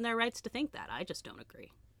they're within their rights to think that. I just don't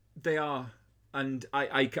agree. They are. And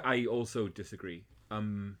I also disagree. A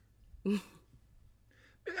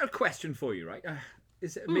question for you, right?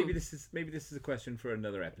 Maybe this is a question for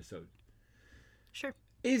another episode. Sure.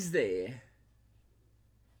 Is there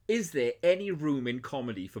any room in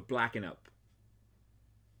comedy for blacking up?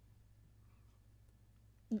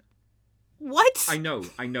 What? I know.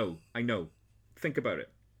 Think about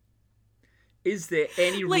it. Is there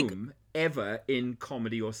any room ever in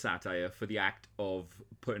comedy or satire for the act of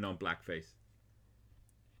putting on blackface?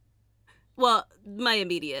 Well, my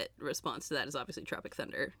immediate response to that is obviously Tropic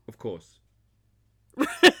Thunder. Of course.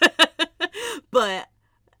 But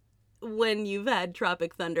when you've had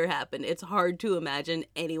Tropic Thunder happen, it's hard to imagine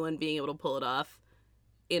anyone being able to pull it off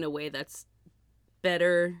in a way that's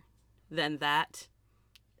better than that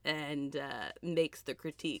and makes the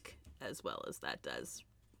critique as well as that does.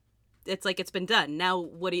 It's like it's been done. Now,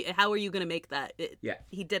 how are you going to make that?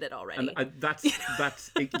 He did it already. And that's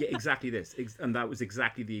exactly this. And that was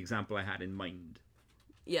exactly the example I had in mind.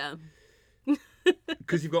 Yeah.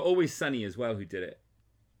 Because you've got Always Sunny as well, who did it.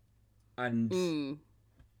 And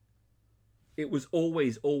it was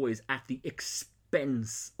always at the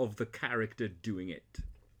expense of the character doing it.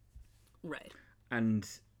 Right. And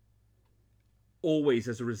always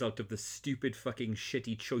as a result of the stupid fucking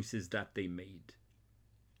shitty choices that they made.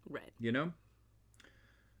 Right. Yeah.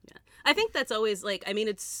 I think that's always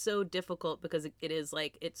it's so difficult because it is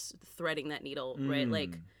it's threading that needle, right?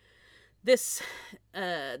 Like this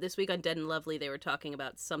week on Dead and Lovely, they were talking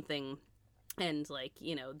about something and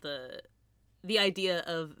the idea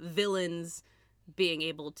of villains being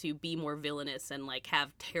able to be more villainous and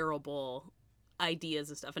have terrible ideas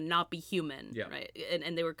and stuff and not be human, right?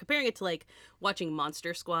 And they were comparing it to watching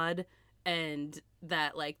Monster Squad. And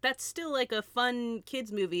that that's still a fun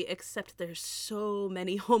kids movie, except there's so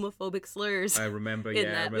many homophobic slurs. I remember, in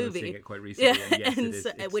that movie. Seeing it quite recently. Yeah, and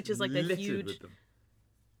yes, which is a huge with them.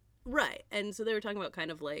 Right. And so they were talking about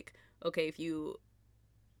kind of okay, if you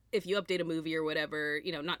update a movie or whatever,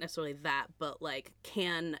 not necessarily that, but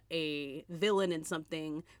can a villain in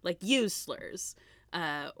something use slurs,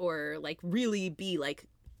 or really be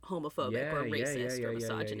homophobic or racist or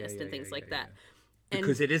misogynist and things like that. And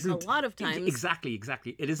because it isn't a lot of times exactly.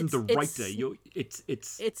 It isn't the writer. It's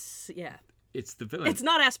the villain. It's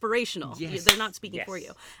not aspirational. Yes. They're not speaking for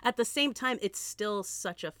you. At the same time, it's still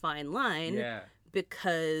such a fine line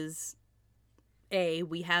because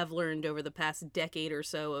we have learned over the past decade or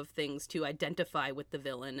so of things to identify with the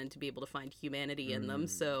villain and to be able to find humanity in them.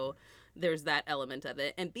 So there's that element of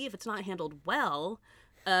it. And B, if it's not handled well,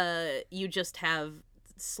 you just have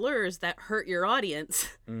slurs that hurt your audience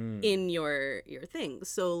in your thing.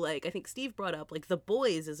 So I think Steve brought up The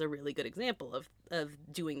Boys is a really good example of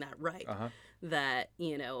doing that right. That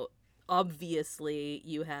obviously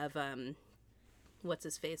you have what's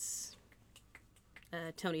his face,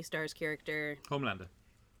 Tony Starr's character,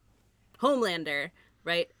 Homelander,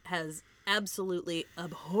 right, has absolutely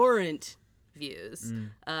abhorrent views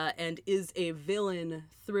and is a villain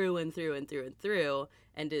through and through and through and through,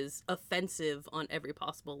 and is offensive on every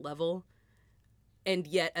possible level. And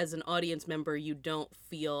yet, as an audience member, you don't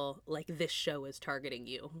feel like this show is targeting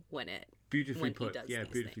you when he does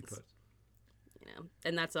these things.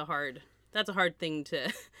 And that's a hard thing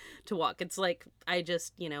to walk. It's I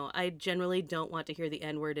just, I generally don't want to hear the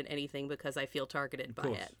N-word in anything because I feel targeted by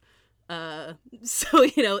it. So,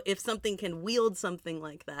 if something can wield something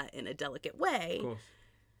like that in a delicate way,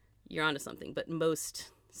 you're onto something, but most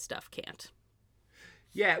stuff can't.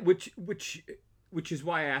 Yeah, which is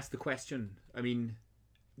why I asked the question. I mean,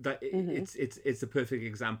 that it's a perfect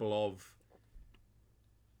example of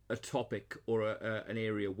a topic or an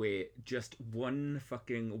area where just one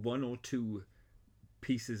or two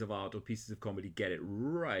pieces of art or pieces of comedy get it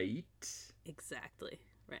right. Exactly.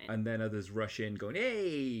 Right. And then others rush in going,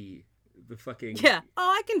 hey, the fucking Yeah. Oh,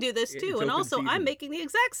 I can do this It's too, and open also season. I'm making the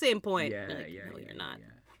exact same point. Yeah, Like, yeah, no, yeah, you're not. yeah.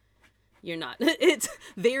 You're not. It's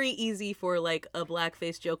very easy for like a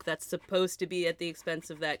blackface joke that's supposed to be at the expense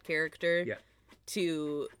of that character Yeah.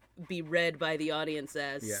 to be read by the audience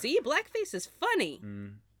as, Yeah. see, blackface is funny.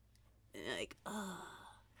 Mm. Like,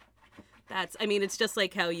 I mean, it's just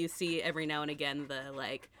like how you see every now and again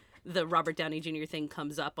the Robert Downey Jr. thing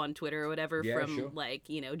comes up on Twitter or whatever Yeah, from sure. like,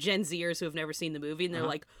 Gen Zers who have never seen the movie, and they're Uh-huh.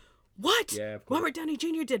 like, what? Yeah, of course. Robert Downey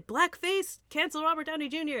Jr. did blackface? Cancel Robert Downey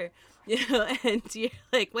Jr. And you're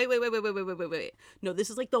like, wait. No, this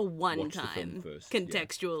is like the one Watch the film time first, yeah.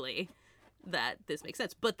 contextually that this makes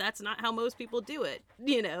sense. But that's not how most people do it,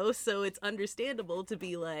 So it's understandable to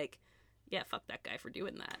be like, yeah, fuck that guy for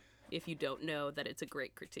doing that if you don't know that it's a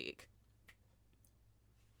great critique.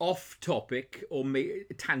 Off topic or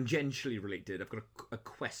tangentially related, I've got a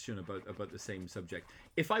question about the same subject.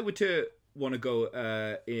 If I were to want to go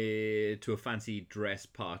to a fancy dress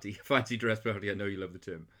party, I know you love the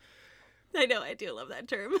term. I know, I do love that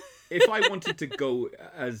term. If I wanted to go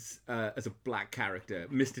as a black character,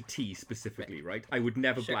 Mr. T specifically, right? I would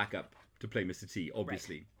never Sure. black up to play Mr. T,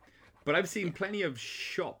 obviously. But I've seen plenty of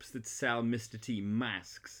shops that sell Mr. T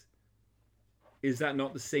masks. Is that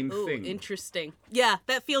not the same Ooh, thing? interesting. Yeah,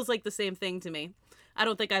 that feels like the same thing to me. I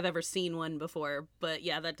don't think I've ever seen one before, but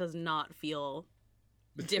yeah, that does not feel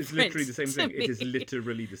It's different literally the same to thing. me. It is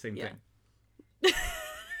literally the same Yeah. thing.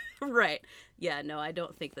 Right. Yeah, no, I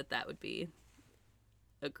don't think that would be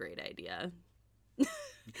a great idea.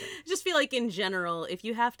 Just feel like in general, if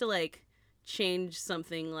you have to like change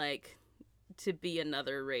something like to be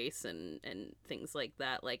another race and things like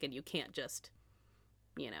that, like, and you can't just,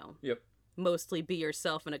 Yep. mostly be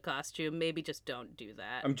yourself in a costume, maybe just don't do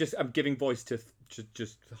that. I'm giving voice to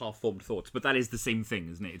just half-formed thoughts, but that is the same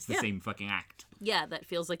thing, isn't it? It's the Yeah. same fucking act. Yeah, that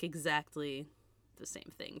feels like exactly the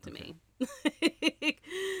same thing to me.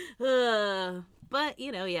 But,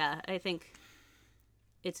 yeah, I think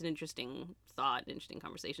it's an interesting thought, interesting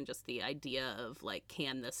conversation, just the idea of, like,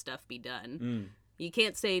 can this stuff be done? You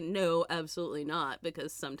can't say, no, absolutely not,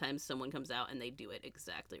 because sometimes someone comes out and they do it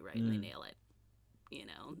exactly right and they nail it,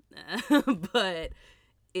 But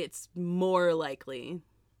it's more likely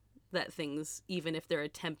that things, even if they're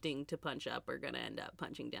attempting to punch up, are going to end up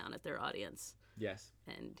punching down at their audience. Yes.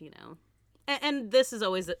 And, and this is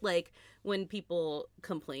always, like, when people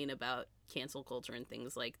complain about cancel culture and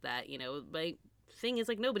things like that, like, thing is,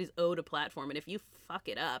 like, nobody's owed a platform. And if you fuck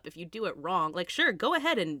it up, if you do it wrong, like, sure, go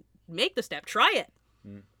ahead and make the step. Try it.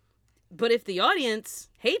 But if the audience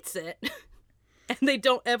hates it and they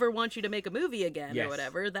don't ever want you to make a movie again or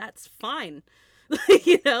whatever, that's fine.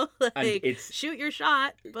 Like, shoot your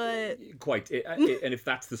shot, but quite. And if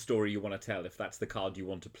that's the story you want to tell, if that's the card you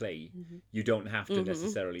want to play, you don't have to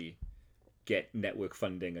necessarily get network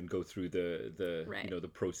funding and go through the the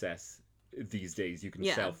process. These days, you can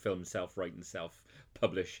self-film, self-write, and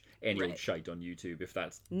self-publish any old shite on YouTube. If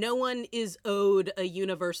that's no one is owed a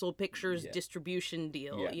Universal Pictures distribution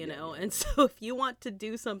deal, and so if you want to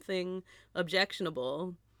do something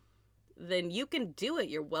objectionable, then you can do it.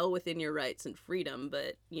 You're well within your rights and freedom,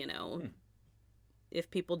 but, if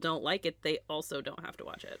people don't like it, they also don't have to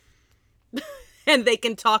watch it. And they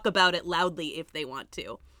can talk about it loudly if they want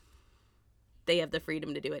to. They have the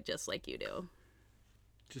freedom to do it just like you do.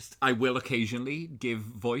 I will occasionally give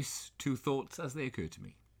voice to thoughts as they occur to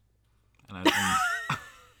me. And I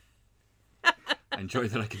enjoy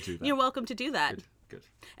that I can do that. You're welcome to do that. Good.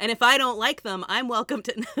 And if I don't like them, I'm welcome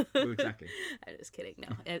to. Well, exactly. I'm just kidding. No,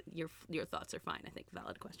 your thoughts are fine. I think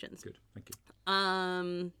valid questions. Good. Thank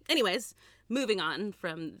you. Anyways, moving on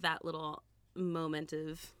from that little moment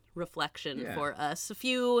of reflection for us. A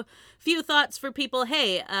few thoughts for people.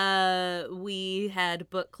 Hey, we had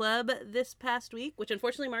book club this past week, which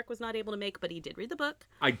unfortunately Mark was not able to make, but he did read the book.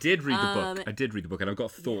 I did read the book. And I've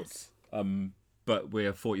got thoughts. Yes. But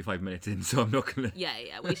we're 45 minutes in, so I'm not gonna. Yeah.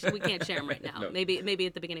 We can't share them right now. No. Maybe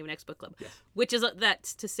at the beginning of next book club. Yes. Which is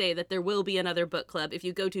that's to say that there will be another book club. If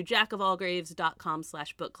you go to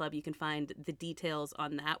jackofallgraves.com/book club, you can find the details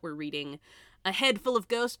on that. We're reading A Head Full of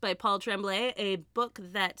Ghosts by Paul Tremblay, a book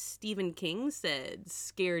that Stephen King said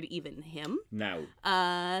scared even him. Now,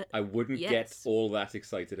 I wouldn't get all that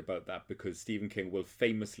excited about that because Stephen King will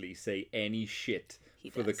famously say any shit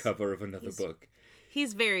for the cover of another book.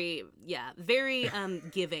 He's very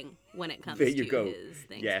giving when it comes to his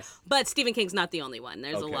things. Yes. But Stephen King's not the only one.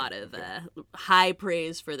 There's a lot of high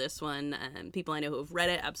praise for this one. People I know who have read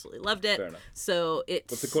it absolutely loved it. Fair enough. So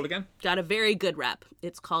what's it called again? Got a very good rep.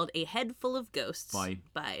 It's called A Head Full of Ghosts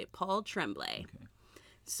by Paul Tremblay. Okay.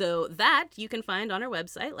 So that you can find on our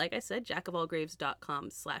website, like I said,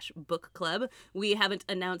 jackofallgraves.com/book club. We haven't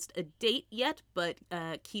announced a date yet, but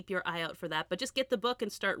keep your eye out for that. But just get the book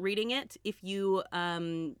and start reading it. If you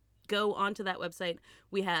go onto that website,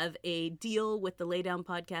 we have a deal with the Laydown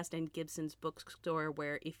Podcast and Gibson's Bookstore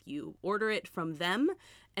where if you order it from them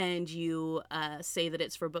and you say that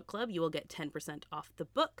it's for book club, you will get 10% off the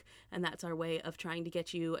book. And that's our way of trying to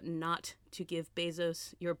get you not to give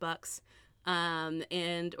Bezos your bucks. Or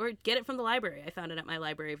get it from the library. I found it at my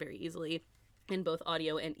library very easily in both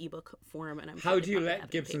audio and ebook form. And how do you let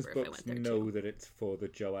Gibson's Books know that it's for the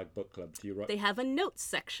Joag Book Club? Do you write? They have a notes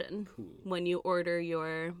section when you order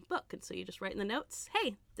your book, and so you just write in the notes,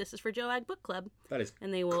 "Hey, this is for Joag Book Club." That is,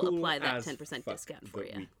 and they will apply that 10% discount for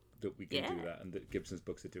you. That we can do that, and that Gibson's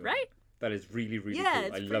Books are doing. Right? That is really, really cool.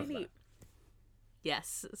 It's I love that. neat.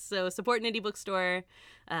 Yes. So support an indie bookstore,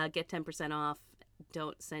 get 10% off.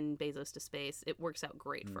 Don't send Bezos to space. It works out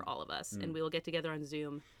great for all of us. And we will get together on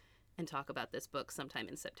Zoom and talk about this book sometime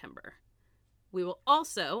in September. We will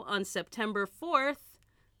also, on September 4th,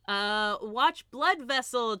 watch Blood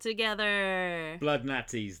Vessel together. Blood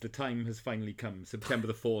Nazis. The time has finally come. September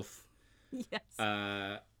the 4th. Yes.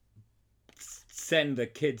 Send the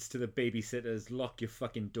kids to the babysitters. Lock your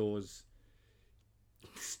fucking doors.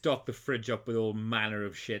 Stock the fridge up with all manner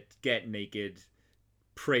of shit. Get naked.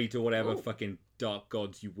 Pray to whatever fucking dark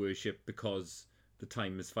gods you worship because the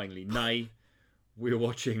time is finally nigh. We're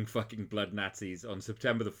watching fucking Blood Nazis on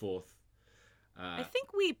September the 4th. I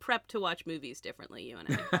think we prep to watch movies differently, you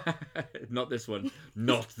and I. Not this one.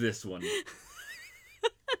 Not this one.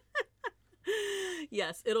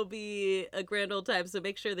 Yes, it'll be a grand old time. So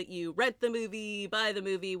make sure that you rent the movie, buy the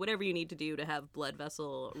movie, whatever you need to do to have Blood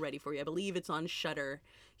Vessel ready for you. I believe it's on Shudder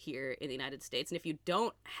here in the United States. And if you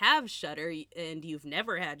don't have Shudder and you've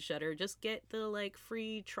never had Shudder, just get the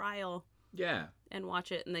free trial. Yeah. And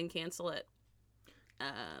watch it and then cancel it.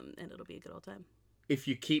 And it'll be a good old time. If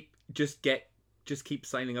you keep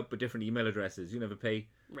signing up with different email addresses, you never pay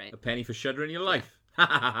a penny for Shudder in your life. Ha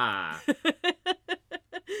ha ha.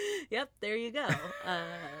 Yep, there you go.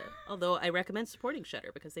 Although I recommend supporting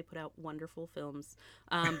Shudder because they put out wonderful films.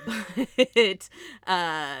 But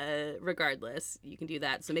regardless, you can do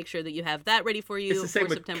that. So make sure that you have that ready for you. It's the same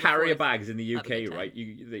with September carrier 4th. bags in the UK, right?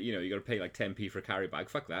 You got to pay like 10p for a carrier bag.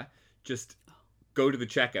 Fuck that. Just go to the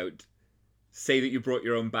checkout, say that you brought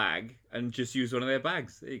your own bag, and just use one of their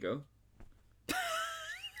bags. There you go.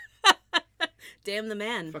 Damn the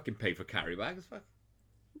man. Fucking pay for carrier bags. Fuck.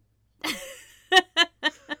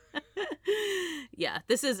 Yeah,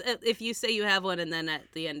 this is if you say you have one and then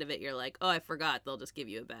at the end of it you're like, oh, I forgot, they'll just give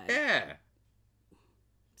you a bag. Yeah.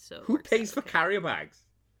 So who pays for carrier bags?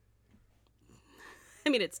 I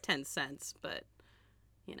mean, it's 10 cents, but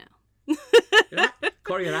you know.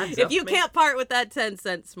 Corey, it adds if up, you can't part with that 10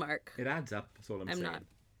 cents mark. It adds up. That's all I'm saying.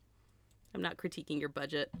 I'm not critiquing your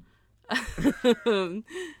budget.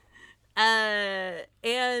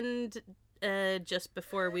 And just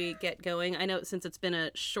before we get going, I know since it's been a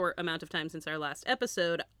short amount of time since our last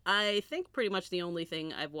episode, I think pretty much the only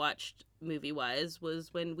thing I've watched movie-wise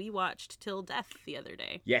was when we watched Till Death the other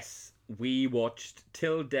day. Yes, we watched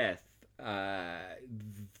Till Death.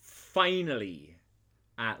 Finally,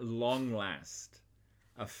 at long last,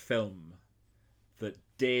 a film that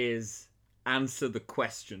dares answer the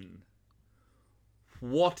question,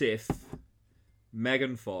 what if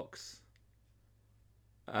Megan Fox...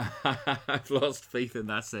 I've lost faith in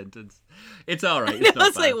that sentence. It's all right. It's not I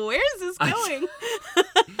was bad. like, where's this going?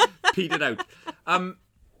 Petered out.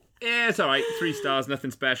 Yeah, it's all right. 3 stars,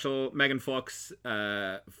 nothing special. Megan Fox,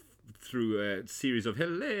 through a series of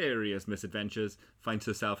hilarious misadventures, finds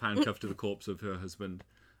herself handcuffed to the corpse of her husband,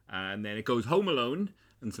 and then it goes Home Alone,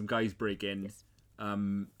 and some guys break in,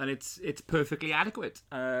 and it's perfectly adequate.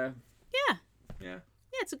 Yeah.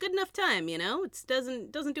 Yeah, it's a good enough time, you know. It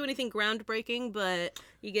doesn't do anything groundbreaking, but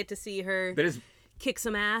you get to see her kick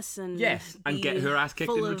some ass and and get her ass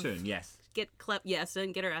kicked in return. Yes,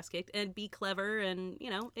 and get her ass kicked and be clever, and you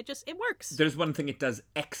know, it works. There's one thing it does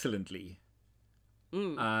excellently.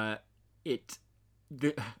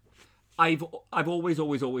 I've always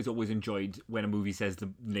enjoyed when a movie says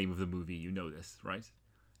the name of the movie. You know this, right?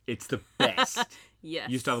 It's the best. Yes.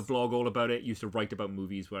 Used to have a blog all about it. Used to write about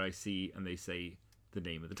movies where I see and they say the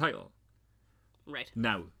name of the title. Right.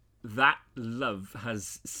 Now, that love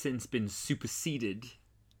has since been superseded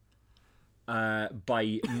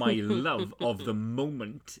by my love of the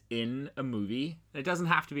moment in a movie. It doesn't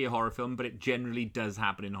have to be a horror film, but it generally does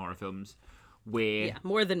happen in horror films where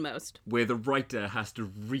more than most. Where the writer has to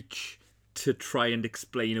reach to try and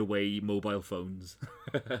explain away mobile phones.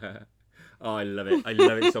 Oh, I love it. I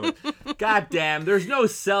love it so much. God damn, there's no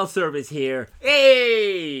cell service here.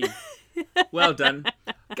 Hey! Well done.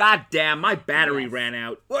 God damn, my battery ran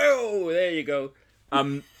out. Whoa, there you go.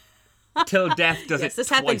 Till Death does it this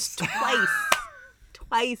twice. happens twice.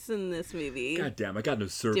 Twice in this movie. God damn, I got no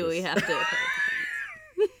service. Do we have to...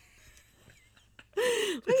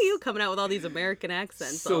 Look at you coming out with all these American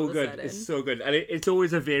accents all of a sudden. It's so good. And it's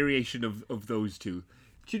always a variation of those two.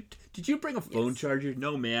 Did you bring a phone charger?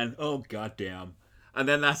 No, man. Oh, goddamn. And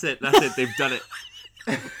then that's it. They've done it.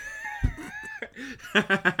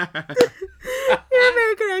 Your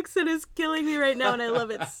American accent is killing me right now, and I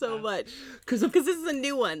love it so much. Because this is a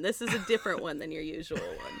new one. This is a different one than your usual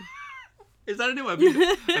one. Is that a new one?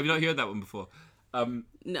 Have you not heard that one before?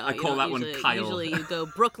 No, I call that one Kyle. Usually you go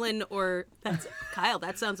Brooklyn or that's Kyle.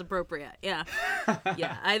 That sounds appropriate. Yeah,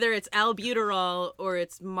 yeah. Either it's albuterol or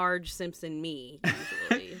it's Marge Simpson me.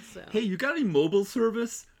 Usually. So. Hey, you got any mobile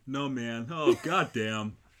service? No, man. Oh,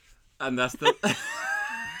 goddamn. And that's the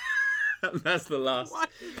that's the last. What?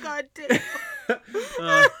 Goddamn.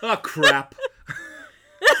 Oh crap.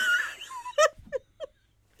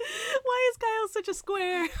 Why is Kyle such a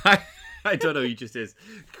square? I don't know, he just is.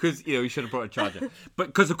 Because, he should have brought a charger. But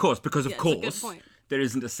because of course, there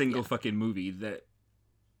isn't a single fucking movie that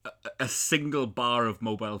a single bar of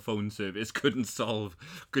mobile phone service could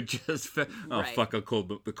just... fuck, I'll call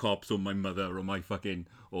the cops or my mother or my fucking...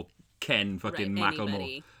 Or Ken fucking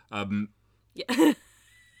Macklemore. Yeah.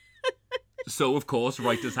 So, of course,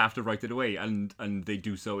 writers have to write it away. And they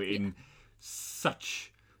do so in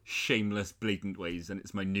such shameless, blatant ways. And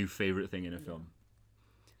it's my new favourite thing in a film.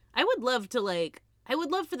 I would love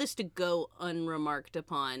for this to go unremarked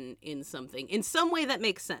upon in some way that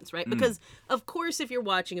makes sense, right? Because, of course, if you're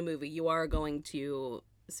watching a movie, you are going to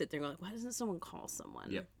sit there and go, like, why doesn't someone call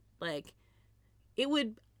someone? Yep. Like,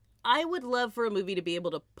 I would love for a movie to be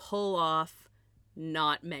able to pull off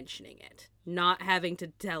not mentioning it, not having to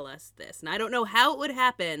tell us this. And I don't know how it would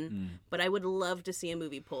happen, but I would love to see a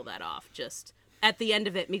movie pull that off. Just at the end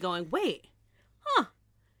of it, me going, wait,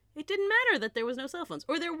 it didn't matter that there was no cell phones,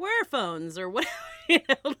 or there were phones, or whatever,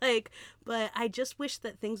 but I just wish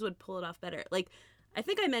that things would pull it off better. Like, I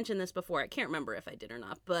think I mentioned this before. I can't remember if I did or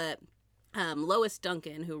not, but Lois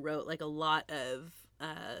Duncan, who wrote, a lot of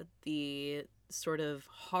the sort of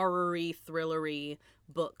horror-y, thriller-y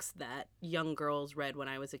books that young girls read when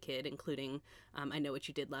I was a kid, including I Know What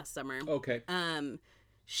You Did Last Summer. Okay.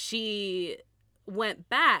 She went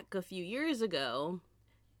back a few years ago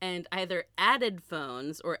and either added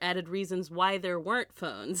phones or added reasons why there weren't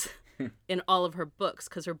phones in all of her books,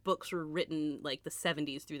 because her books were written the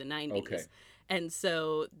 70s through the 90s. Okay. And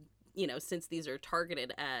so, since these are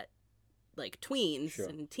targeted at tweens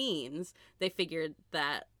and teens, they figured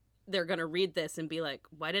that they're going to read this and be like,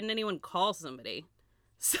 why didn't anyone call somebody?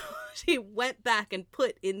 So she went back and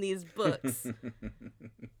put in these books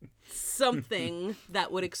something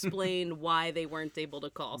that would explain why they weren't able to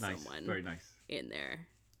call someone. Very nice. In there.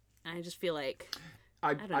 I just feel like,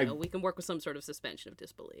 I don't know, we can work with some sort of suspension of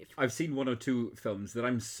disbelief. I've seen one or two films that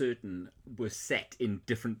I'm certain were set in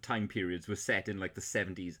different time periods, were set in the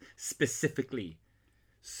 70s, specifically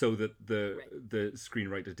so that the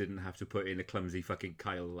screenwriter didn't have to put in a clumsy fucking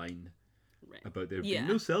Kyle line about there being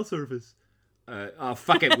no cell service.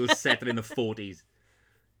 Fuck it, we'll set it in the 40s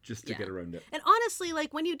just to get around it. And honestly,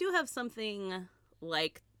 when you do have something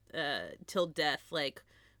like Till Death,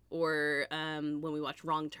 or when we watch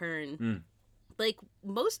Wrong Turn,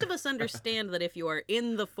 most of us understand that if you are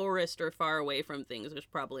in the forest or far away from things, there's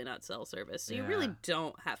probably not cell service. So you really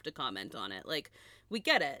don't have to comment on it. We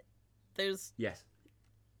get it. There's... Yes.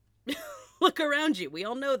 Look around you. We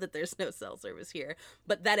all know that there's no cell service here.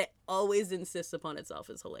 But that it always insists upon itself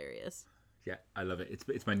is hilarious. Yeah, I love it.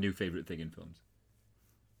 It's my new favorite thing in films.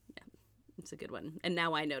 Yeah, it's a good one. And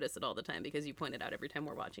now I notice it all the time because you point it out every time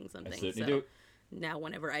we're watching something. I certainly do. Now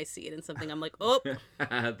whenever I see it in something, I'm like, oh, there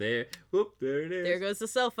it is. There goes the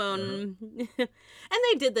cell phone. And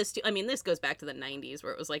they did this too. I mean, this goes back to the 90s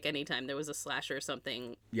where it was anytime there was a slasher or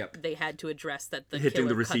something, they had to address that the hitting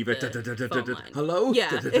the receiver. Hello?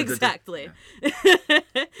 Yeah, exactly.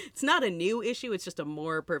 It's not a new issue. It's just a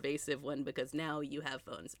more pervasive one because now you have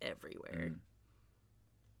phones everywhere.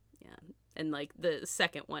 Yeah. And the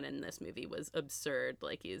second one in this movie was absurd.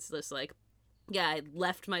 He's just yeah, I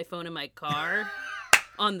left my phone in my car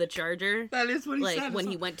on the charger. That is what he said. When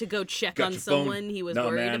he went to go check on someone he was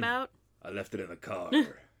worried about. I left it in the car.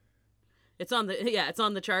 It's on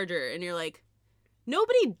the charger, and you're like,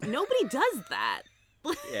 nobody does that.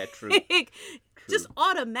 Yeah, true. True. Just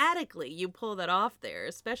automatically you pull that off there,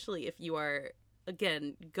 especially if you are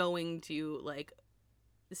again going to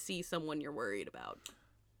see someone you're worried about.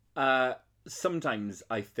 sometimes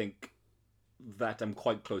I think that I'm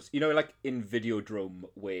quite close. You know, like in Videodrome,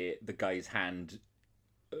 where the guy's hand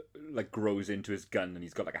like grows into his gun and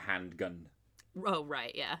he's got like a handgun. Oh,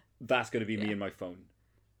 right, yeah. That's going to be me and my phone.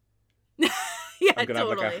 Yeah, I'm going to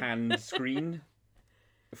have like a hand screen.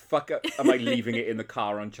 Fuck, am I leaving it in the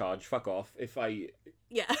car on charge? Fuck off. If I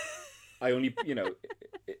only, you know,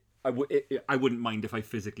 I wouldn't mind if I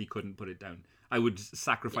physically couldn't put it down. I would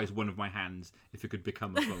sacrifice one of my hands if it could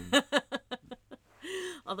become a phone.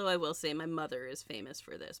 Although I will say my mother is famous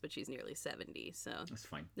for this, but she's nearly 70, so... That's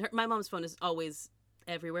fine. My mom's phone is always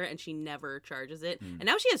everywhere, and she never charges it. And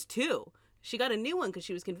now she has two. She got a new one because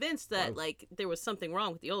she was convinced that, like, there was something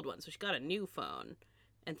wrong with the old one, so she got a new phone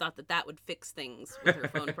and thought that that would fix things with her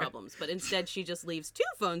phone problems. But instead, she just leaves two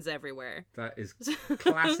phones everywhere. That is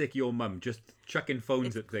classic your mum, just chucking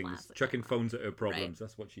phones at things, classic chucking phones at her problems. Right.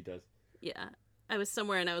 That's what she does. Yeah. I was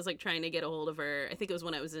somewhere and I was like trying to get a hold of her. I think it was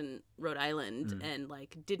when I was in Rhode Island and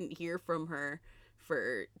like didn't hear from her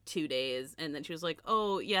for 2 days. And then she was like,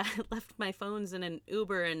 oh yeah, I left my phones in an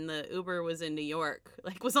Uber and the Uber was in New York,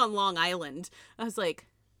 like was on Long Island. I was like,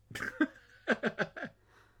 come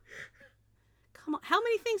on, how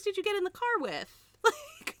many things did you get in the car with?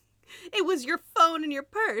 Like, it was your phone and your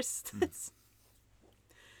purse.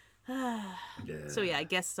 So yeah, I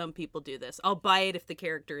guess some people do this. I'll buy it if the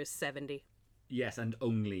character is 70. Yes, and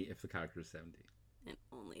only if the character is 70. And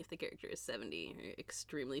only if the character is 70 or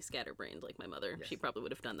extremely scatterbrained like my mother. Yes. She probably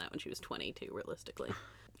would have done that when she was 20 too, realistically.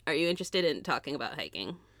 Are you interested in talking about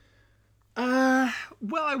hiking? Well,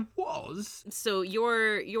 I was. So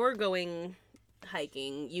you're going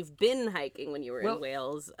hiking. You've been hiking when you were in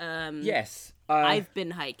Wales. Yes. I've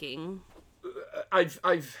been hiking.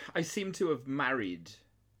 I seem to have married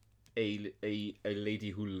a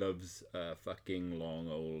lady who loves a fucking long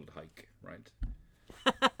old hike, right?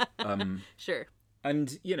 Sure.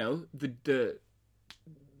 And you know, the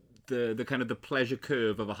kind of the pleasure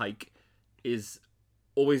curve of a hike is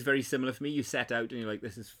always very similar for me. You set out and you're like,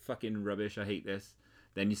 this is fucking rubbish, I hate this.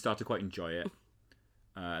 Then you start to quite enjoy it.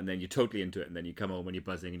 And then you're totally into it, and then you come home and you're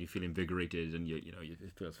buzzing and you feel invigorated, and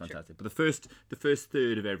it feels fantastic. Sure. But the first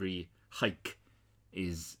third of every hike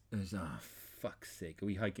is fuck's sake, are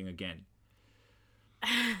we hiking again?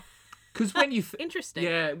 Because when you interesting,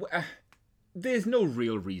 yeah, there's no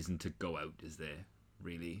real reason to go out, is there?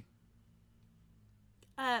 Really?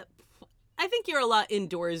 I think you're a lot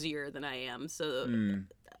indoorsier than I am, so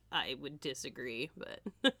I would disagree. But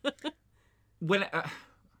when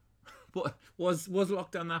what was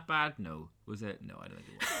lockdown that bad? No, was it? No, I don't think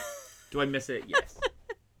it was. Do I miss it? Yes.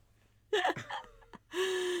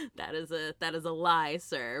 That is a lie,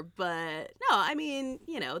 sir. But no, I mean,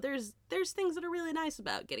 there's things that are really nice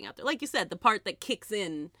about getting out there. Like you said, the part that kicks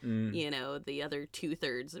in, the other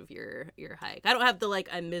 2/3 of your hike. I don't have the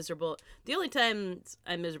I'm miserable. The only time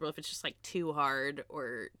I'm miserable if it's just like too hard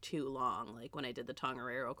or too long. Like when I did the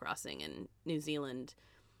Tongariro crossing in New Zealand,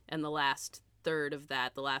 and the last third of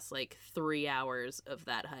that, the last 3 hours of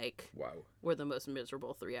that hike, were the most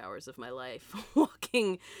miserable 3 hours of my life.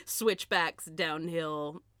 Walking switchbacks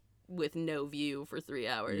downhill with no view for 3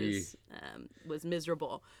 hours was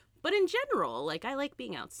miserable. But in general, I like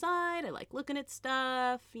being outside. I like looking at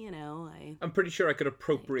stuff. I'm pretty sure I could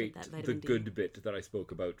appropriate the good bit that I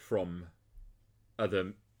spoke about from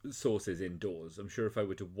other sources indoors. I'm sure if I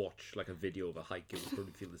were to watch a video of a hike, it would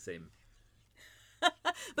probably feel the same.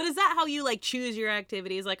 But is that how you choose your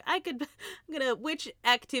activities? Which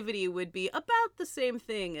activity would be about the same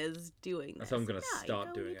thing as doing this? That's how I'm gonna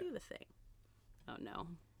start doing it. Do the thing. Oh no.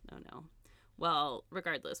 Well,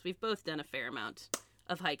 regardless, we've both done a fair amount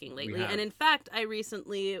of hiking lately, and in fact, I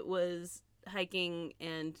recently was hiking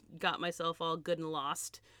and got myself all good and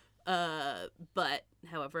lost. But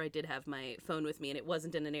however, I did have my phone with me, and it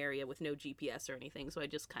wasn't in an area with no GPS or anything, so I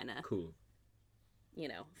just kind of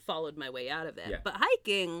followed my way out of it. Yeah. But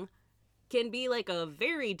hiking can be a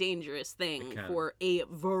very dangerous thing for a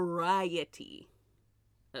variety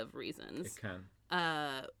of reasons. It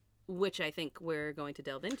can. Which I think we're going to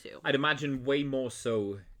delve into. I'd imagine way more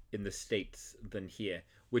so in the States than here,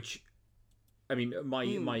 which, I mean,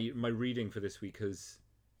 my reading for this week has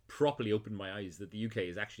properly opened my eyes that the UK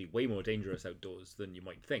is actually way more dangerous outdoors than you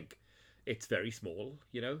might think. It's very small,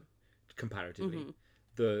 comparatively.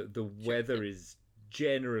 Mm-hmm. The weather is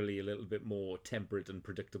generally a little bit more temperate and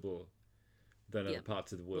predictable than other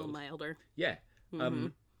parts of the world. A little milder. Yeah. Mm-hmm.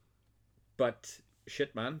 But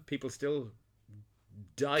shit, man, people still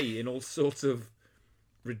die in all sorts of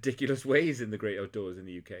ridiculous ways in the great outdoors in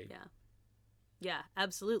the UK. Yeah,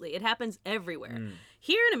 absolutely. It happens everywhere.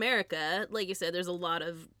 Here in America, like you said, there's a lot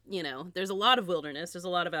of, there's a lot of wilderness, there's a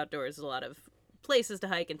lot of outdoors, there's a lot of places to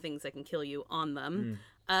hike and things that can kill you on them.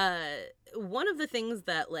 One of the things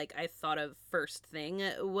that like I thought of first thing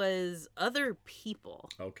was other people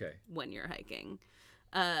Okay. when you're hiking.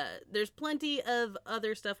 There's plenty of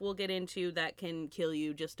other stuff we'll get into that can kill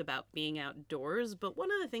you just about being outdoors, but one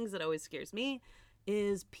of the things that always scares me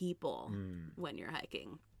is people when you're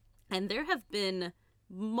hiking. And there have been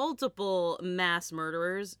multiple mass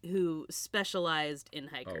murderers who specialized in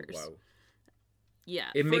hikers. Oh, wow. Yeah.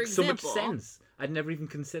 It for makes so much example- sense. I'd never even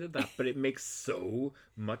considered that, but it makes so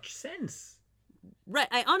much sense. Right.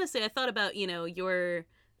 I thought about, your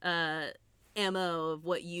ammo of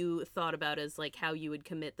what you thought about as like how you would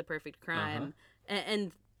commit the perfect crime.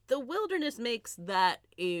 And the wilderness makes that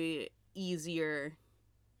a easier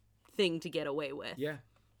thing to get away with Yeah.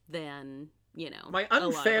 than, My a lot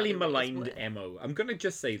of unfairly other ways maligned would. MO. I'm going to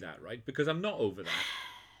just say that, right? Because I'm not over that.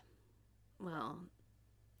 Well,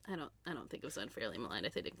 I don't think it was unfairly maligned. I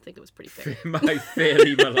think it was pretty fair. My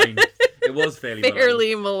fairly maligned. It was fairly maligned.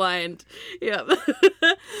 Fairly maligned. Yeah.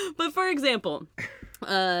 But for example,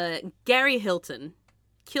 Gary Hilton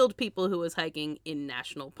killed people who was hiking in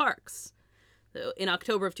national parks. So in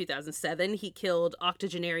October of 2007, he killed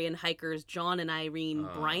octogenarian hikers John and Irene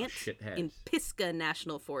Bryant shitheads. in Pisgah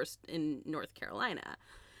National Forest in North Carolina.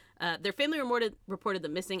 Their family reported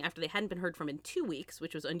them missing after they hadn't been heard from in 2 weeks,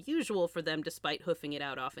 which was unusual for them despite hoofing it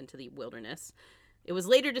out off into the wilderness. It was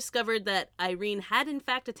later discovered that Irene had in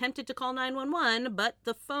fact attempted to call 911, but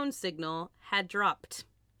the phone signal had dropped.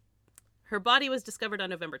 Her body was discovered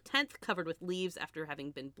on November 10th, covered with leaves after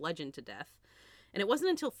having been bludgeoned to death. And it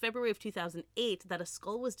wasn't until February of 2008 that a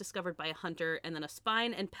skull was discovered by a hunter and then a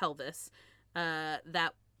spine and pelvis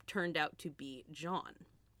that turned out to be John.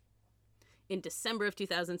 In December of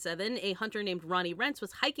 2007, a hunter named Ronnie Rentz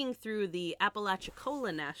was hiking through the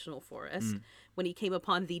Apalachicola National Forest when he came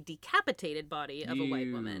upon the decapitated body of a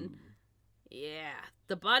white woman. Yeah.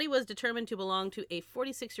 The body was determined to belong to a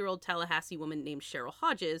 46-year-old Tallahassee woman named Cheryl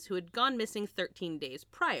Hodges, who had gone missing 13 days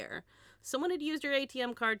prior. Someone had used her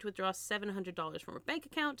ATM card to withdraw $700 from her bank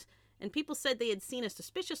account, and people said they had seen a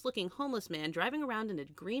suspicious-looking homeless man driving around in a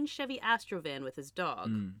green Chevy Astrovan with his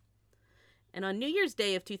dog. And on New Year's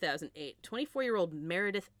Day of 2008, 24-year-old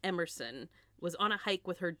Meredith Emerson was on a hike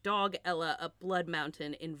with her dog Ella up Blood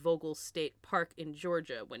Mountain in Vogel State Park in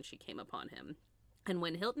Georgia when she came upon him. And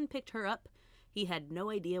when Hilton picked her up, he had no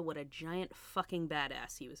idea what a giant fucking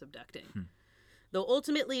badass he was abducting. Though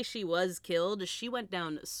ultimately she was killed, she went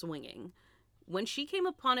down swinging. When she came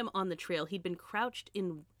upon him on the trail, he'd been crouched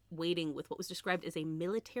in waiting with what was described as a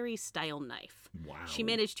military-style knife. Wow. She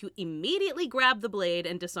managed to immediately grab the blade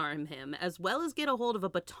and disarm him, as well as get a hold of a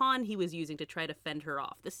baton he was using to try to fend her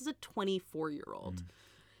off. This is a 24-year-old.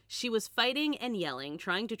 She was fighting and yelling,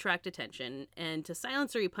 trying to attract attention, and to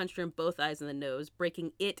silence her, he punched her in both eyes and the nose,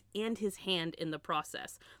 breaking it and his hand in the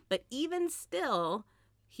process. But even still,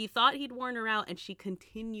 he thought he'd worn her out, and she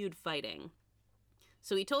continued fighting.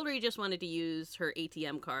 So he told her he just wanted to use her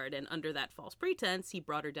ATM card, and under that false pretense, he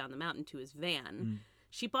brought her down the mountain to his van.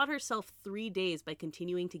 She bought herself 3 days by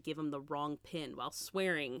continuing to give him the wrong pin while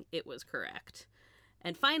swearing it was correct.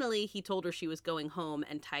 And finally, he told her she was going home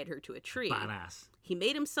and tied her to a tree. Badass. He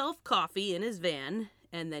made himself coffee in his van,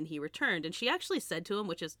 and then he returned. And she actually said to him,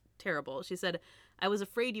 which is terrible, she said, "I was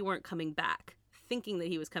afraid you weren't coming back," thinking that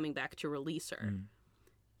he was coming back to release her.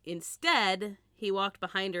 Instead, he walked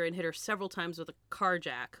behind her and hit her several times with a car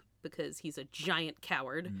jack because he's a giant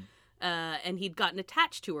coward. And he'd gotten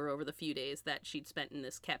attached to her over the few days that she'd spent in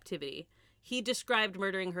this captivity. He described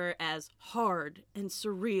murdering her as hard and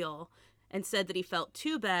surreal and said that he felt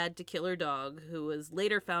too bad to kill her dog, who was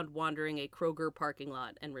later found wandering a Kroger parking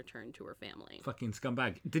lot and returned to her family. Fucking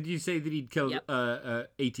scumbag. Did you say that he'd killed Yep.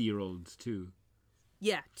 80-year-olds too?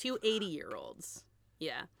 Yeah, 2 80-year-olds.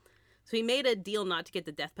 Yeah. So he made a deal not to get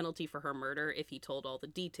the death penalty for her murder if he told all the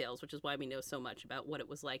details, which is why we know so much about what it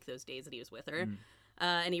was like those days that he was with her.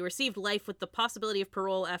 And he received life with the possibility of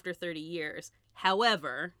parole after 30 years.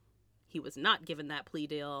 However, he was not given that plea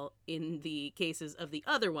deal in the cases of the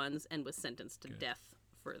other ones and was sentenced to death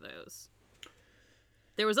for those.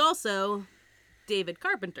 There was also David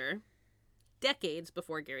Carpenter. Decades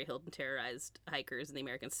before Gary Hilton terrorized hikers in the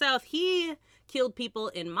American South, he killed people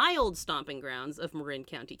in my old stomping grounds of Marin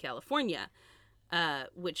County, California,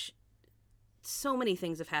 which so many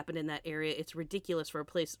things have happened in that area. It's ridiculous for a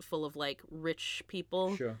place full of, like, rich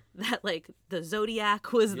people. Sure. That, like, the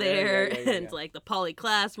Zodiac was there, yeah, and, like, the Polly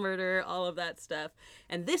Klaas murder, all of that stuff.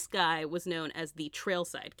 And this guy was known as the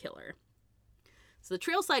Trailside Killer. So the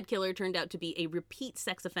Trailside Killer turned out to be a repeat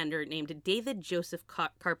sex offender named David Joseph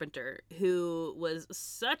Carpenter, who was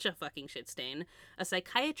such a fucking shit stain. A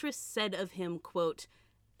psychiatrist said of him, quote,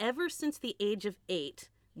 ever since the age of 8,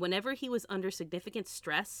 whenever he was under significant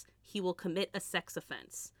stress, he will commit a sex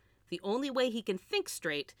offense. The only way he can think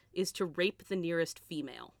straight is to rape the nearest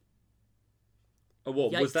female. Oh,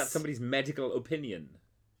 what? Was that Yikes. somebody's medical opinion?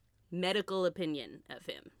 Medical opinion of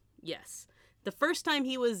him. Yes. The first time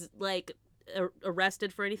he was, like,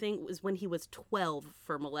 arrested for anything was when he was 12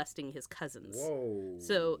 for molesting his cousins. Whoa.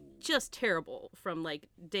 So just terrible from, like,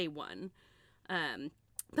 day one.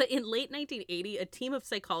 But in late 1980, a team of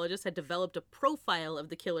psychologists had developed a profile of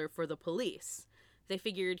the killer for the police. They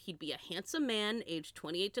figured he'd be a handsome man, aged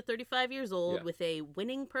 28 to 35 years old, Yeah. with a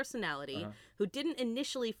winning personality, who didn't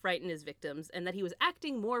initially frighten his victims, and that he was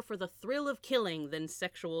acting more for the thrill of killing than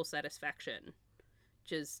sexual satisfaction.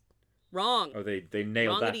 Which is wrong. Oh, they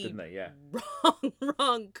nailed that, Wrongity. didn't they? Yeah.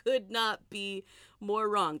 Wrong. Could not be more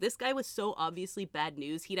wrong. This guy was so obviously bad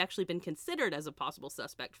news, he'd actually been considered as a possible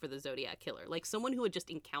suspect for the Zodiac killer. Like, someone who had just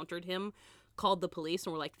encountered him called the police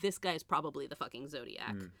and were like, this guy's probably the fucking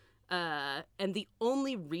Zodiac. And the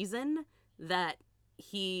only reason that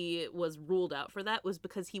he was ruled out for that was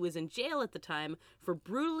because he was in jail at the time for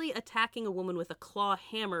brutally attacking a woman with a claw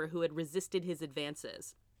hammer who had resisted his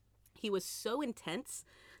advances. He was so intense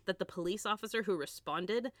that the police officer who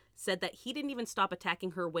responded said that he didn't even stop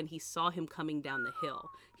attacking her when he saw him coming down the hill.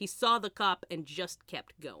 He saw the cop and just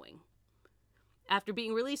kept going. After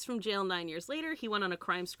being released from jail 9 years later, he went on a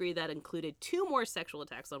crime spree that included 2 more sexual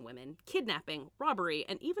attacks on women, kidnapping, robbery,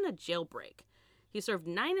 and even a jailbreak. He served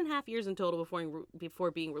 9.5 years in total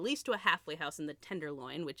before being released to a halfway house in the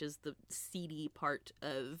Tenderloin, which is the seedy part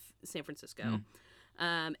of San Francisco.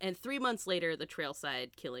 And 3 months later, the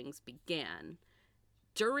Trailside killings began.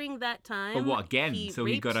 During that time... But what, again? He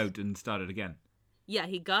He got out and started again? Yeah,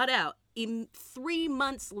 he got out. 3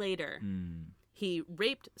 months later, he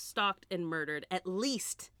raped, stalked, and murdered at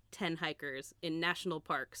least 10 hikers in national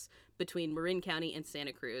parks between Marin County and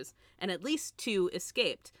Santa Cruz, and at least 2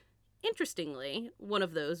 escaped. Interestingly, one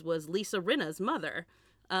of those was Lisa Rinna's mother.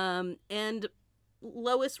 And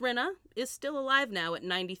Lois Rinna is still alive now at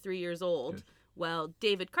 93 years old, while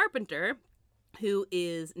David Carpenter, who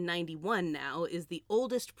is 91 now, is the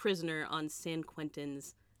oldest prisoner on San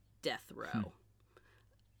Quentin's death row.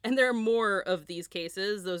 And there are more of these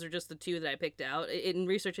cases. Those are just the 2 that I picked out. In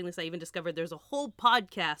researching this, I even discovered there's a whole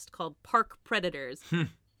podcast called Park Predators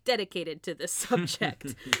dedicated to this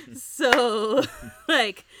subject. So,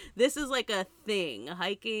 like, this is like a thing.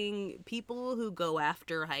 Hiking, people who go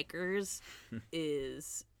after hikers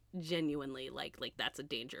is genuinely like that's a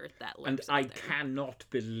danger that lurks And out I there. cannot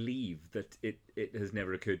believe that it has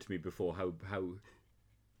never occurred to me before how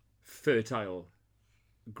fertile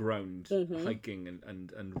ground hiking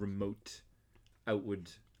and remote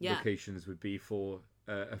outward locations would be for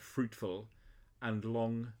a fruitful and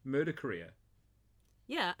long murder career.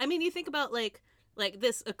 Yeah, I mean, you think about like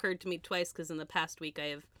this occurred to me twice because in the past week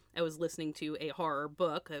I was listening to a horror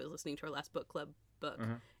book. I was listening to our last book club book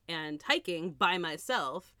and hiking by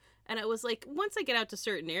myself, and I was like, once I get out to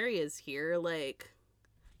certain areas here, like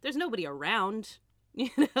there's nobody around, you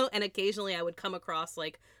know, and occasionally I would come across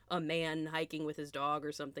like a man hiking with his dog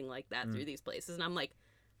or something like that through these places, and I'm like,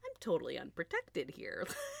 I'm totally unprotected here.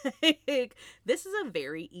 Like, this is a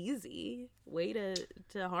very easy way to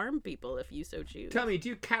harm people if you so choose. Tell me, do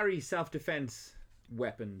you carry self-defense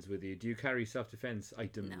weapons with you? Do you carry self-defense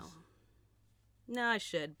items? No, I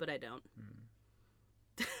should, but I don't.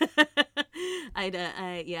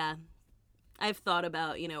 I've thought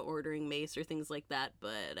about, you know, ordering mace or things like that,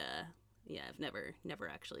 but yeah, I've never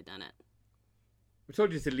actually done it. I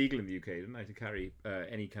told you it's illegal in the UK, didn't I, to carry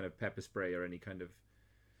any kind of pepper spray or any kind of...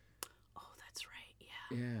 Oh, that's right.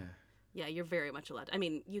 Yeah. Yeah. Yeah, you're very much allowed. I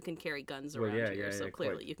mean, you can carry guns Well, around yeah, here, yeah, so yeah,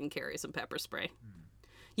 clearly quite. you can carry some pepper spray.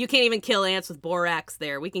 You can't even kill ants with borax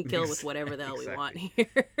there. We can kill with whatever the hell we want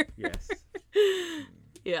here. Yes.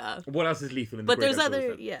 Yeah. What else is lethal in the But great there's outdoors,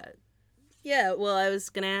 other, then? yeah. Yeah, well, I was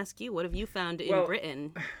going to ask you, what have you found in Well,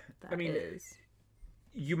 Britain? I mean, is...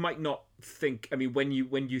 you might not think... I mean, when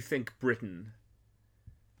you think Britain,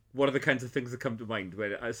 what are the kinds of things that come to mind?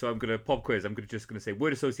 So I'm going to pop quiz. I'm just going to say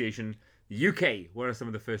word association, UK. What are some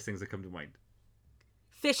of the first things that come to mind?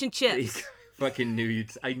 Fish and chips. Fucking knew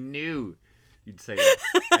you'd... I knew you'd say that.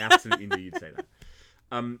 I absolutely knew you'd say that.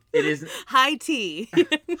 It is... High tea.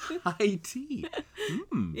 High tea.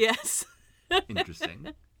 Yes.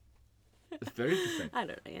 Interesting. It's very interesting. I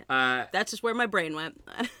don't know. Yeah. That's just where my brain went.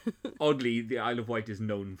 Oddly, the Isle of Wight is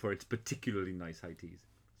known for its particularly nice high teas.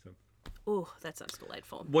 So, Ooh, that sounds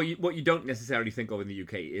delightful. what you don't necessarily think of in the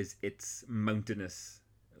UK is its mountainous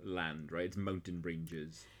land, right? Its mountain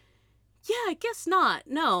ranges. Yeah, I guess not.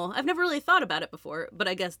 No, I've never really thought about it before, but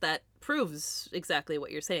I guess that proves exactly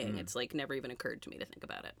what you're saying. It's like never even occurred to me to think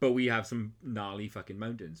about it. But we have some gnarly fucking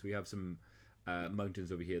mountains. We have some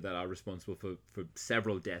mountains over here that are responsible for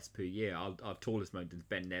several deaths per year. Our tallest mountain's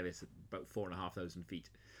Ben Nevis, at about 4,500 feet.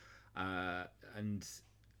 And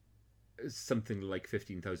something like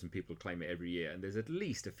 15,000 people climb it every year. And there's at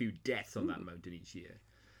least a few deaths on that mountain each year.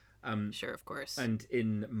 Sure, of course. And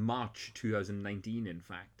in March 2019, in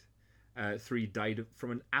fact, 3 died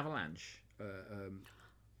from an avalanche.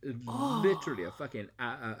 Literally a fucking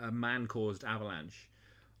a man-caused avalanche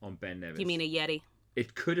on Ben Nevis. You mean a Yeti?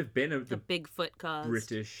 It could have been The Bigfoot caused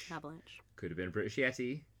British avalanche. Could have been a British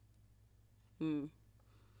Yeti. No,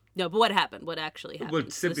 but what happened? What actually happened? Well,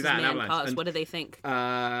 simply that, an avalanche. Caused. And, what do they think?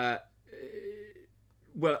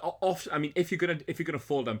 Well, I mean, if you're gonna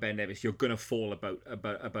fall down Ben Nevis, you're gonna fall about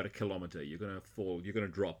a kilometer. You're gonna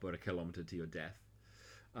drop about a kilometer to your death.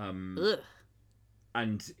 Ugh.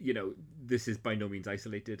 And this is by no means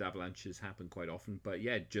isolated. Avalanches happen quite often, but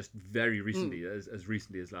yeah, just very recently, as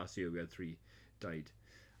recently as last year, we had 3 died.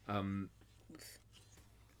 And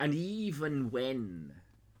even when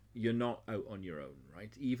you're not out on your own,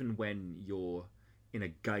 right? Even when you're in a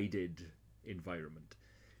guided environment,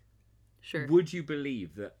 Sure. would you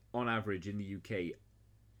believe that on average in the UK,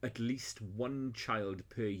 at least one child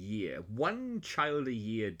per year, one child a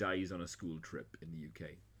year dies on a school trip in the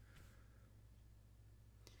UK?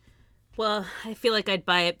 Well, I feel like I'd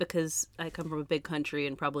buy it because I come from a big country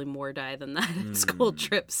and probably more die than that in school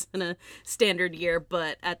trips in a standard year,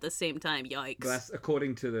 but at the same time, yikes. That's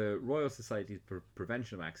according to the Royal Society's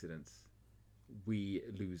Prevention of Accidents. We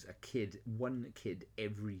lose one kid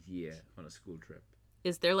every year on a school trip.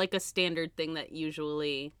 Is there like a standard thing that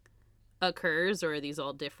usually occurs, or are these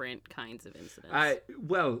all different kinds of incidents?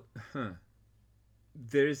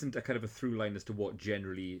 There isn't a kind of a through line as to what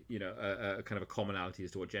generally, a kind of a commonality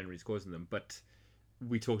as to what generally is causing them. But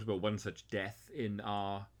we talked about one such death in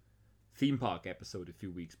our theme park episode a few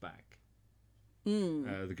weeks back.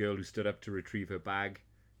 The girl who stood up to retrieve her bag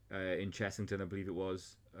in Chessington, I believe it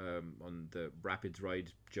was, on the Rapids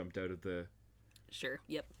ride, jumped out of the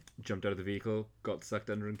vehicle, got sucked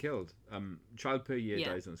under and killed. Child per year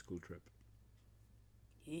dies on a school trip.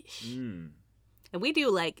 And we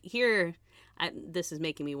do here. This is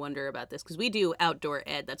making me wonder about this because we do outdoor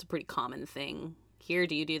ed. That's a pretty common thing here.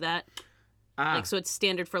 Do you do that? So it's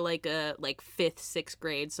standard for like 5th, 6th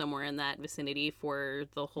grade, somewhere in that vicinity for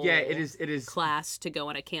the whole it is class to go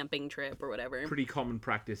on a camping trip or whatever. Pretty common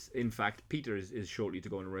practice. In fact, Peter is shortly to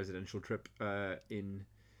go on a residential trip in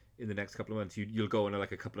the next couple of months. You'll go on a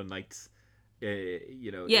couple of nights,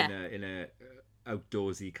 in a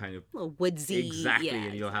outdoorsy kind of a woodsy, exactly,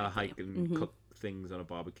 and you'll have a hike and cook things on a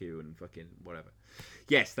barbecue and fucking whatever.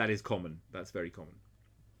 Yes, that is common. That's very common.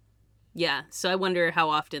 Yeah, so I wonder how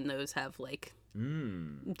often those have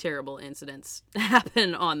terrible incidents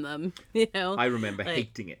happen on them. I remember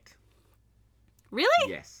hating it. Really?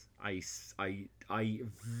 Yes, I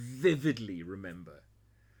vividly remember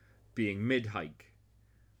being mid-hike,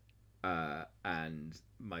 and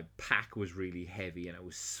my pack was really heavy and I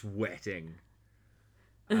was sweating.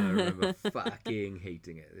 And I remember fucking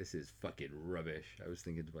hating it. This is fucking rubbish, I was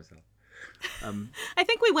thinking to myself. I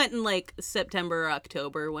think we went in September or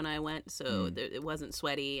October when I went, so it wasn't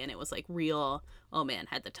sweaty and it was real. Oh man,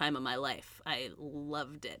 had the time of my life. I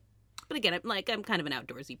loved it. But again, I'm kind of an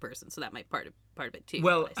outdoorsy person, so that might part of it too.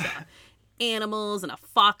 Well, I saw animals and a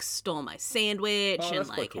fox stole my sandwich and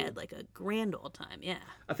cool. had a grand old time. Yeah.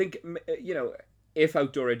 I think if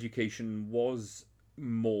outdoor education was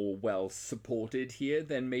more well supported here,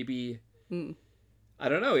 then maybe I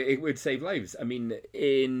don't know, it would save lives. I mean,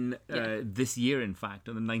 in this year, in fact,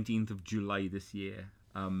 on the 19th of July this year,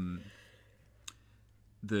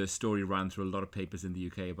 the story ran through a lot of papers in the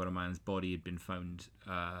UK about a man's body had been found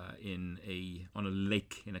on a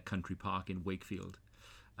lake in a country park in Wakefield.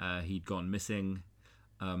 He'd gone missing,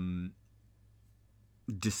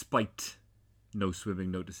 despite no swimming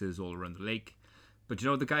notices all around the lake. But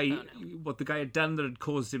what the guy had done that had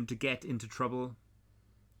caused him to get into trouble?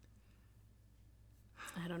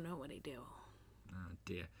 I don't know what he do. Oh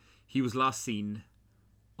dear. He was last seen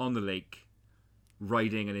on the lake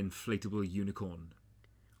riding an inflatable unicorn.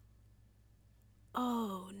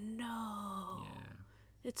 Oh no. Yeah.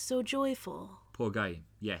 It's so joyful. Poor guy,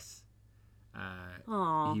 yes.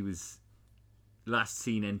 Aww. He was last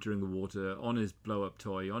seen entering the water on his blow-up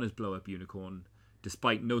toy, on his blow-up unicorn,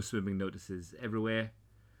 despite no swimming notices everywhere.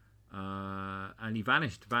 And he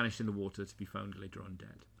vanished in the water to be found later on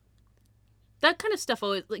dead. That kind of stuff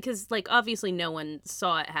always, because obviously no one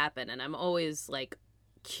saw it happen, and I'm always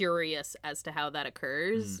curious as to how that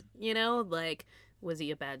occurs, you know, like, was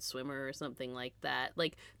he a bad swimmer or something like that?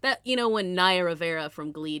 Like that, you know, when Naya Rivera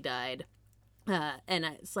from Glee died, and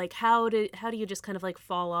it's like, how do you just kind of like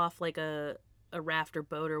fall off like a raft or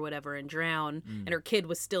boat or whatever and drown, and her kid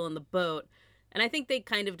was still in the boat. And I think they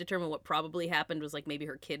kind of determined what probably happened was like maybe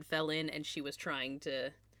her kid fell in and she was trying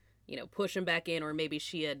to, you know, push him back in, or maybe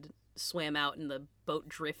she had swam out and the boat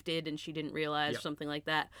drifted and she didn't realize, something like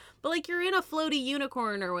that. But like, you're in a floaty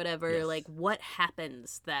unicorn or whatever, like what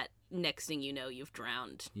happens that next thing you know you've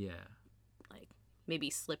drowned? Yeah. Like maybe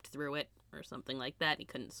slipped through it or something like that. He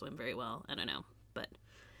couldn't swim very well. I don't know. But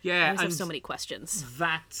yeah, I always have so many questions.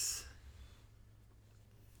 That's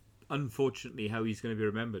unfortunately how he's going to be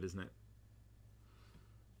remembered, isn't it?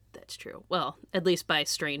 That's true. Well, at least by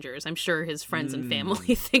strangers. I'm sure his friends and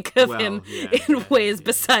family think of him in ways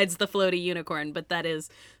besides the floaty unicorn, but that is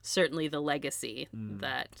certainly the legacy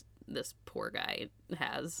that this poor guy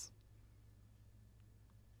has.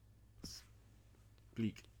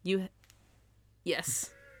 Bleak.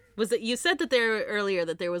 Yes. Was it, you said that there earlier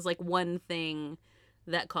that there was like one thing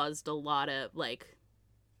that caused a lot of like,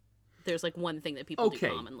 there's like one thing that people do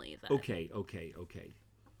commonly. That... Okay.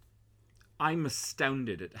 I'm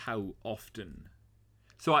astounded at how often.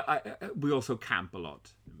 So we also camp a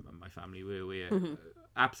lot. My family, we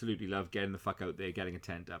absolutely love getting the fuck out there, getting a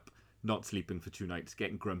tent up, not sleeping for 2 nights,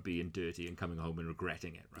 getting grumpy and dirty, and coming home and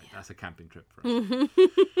regretting it. Right, that's a camping trip for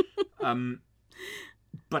us.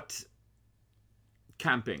 But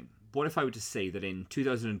camping. What if I were to say that in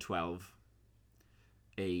 2012,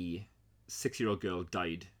 a 6-year-old girl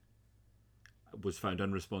died, was found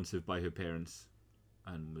unresponsive by her parents,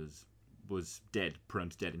 and was dead,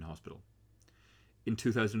 pronounced dead in hospital. In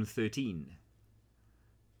 2013,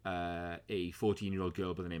 a 14-year-old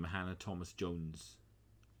girl by the name of Hannah Thomas Jones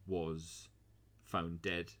was found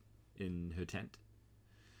dead in her tent.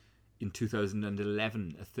 In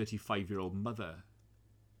 2011, a 35-year-old mother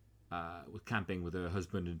was camping with her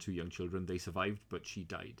husband and 2 young children. They survived, but she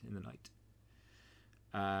died in the night.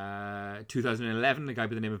 2011, a guy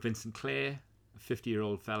by the name of Vincent Clare, a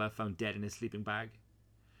 50-year-old fella, found dead in his sleeping bag.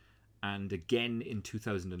 And again in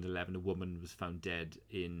 2011, a woman was found dead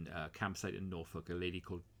in a campsite in Norfolk, a lady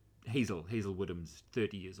called Hazel Woodhams,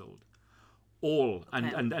 30 years old. All,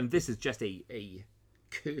 and this is just a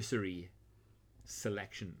cursory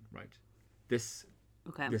selection, right? This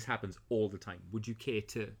happens all the time. Would you care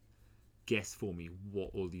to guess for me what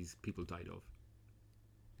all these people died of?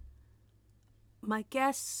 My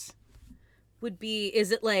guess would be,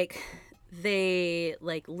 is it like they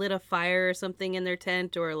like lit a fire or something in their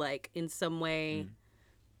tent, or like in some way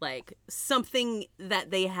like something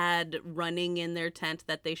that they had running in their tent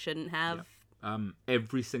that they shouldn't have?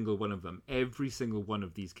 Every single one of them, every single one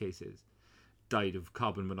of these cases died of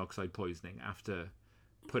carbon monoxide poisoning after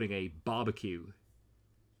putting a barbecue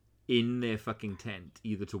in their fucking tent,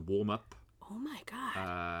 either to warm up, oh my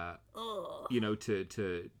god, you know,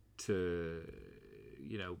 to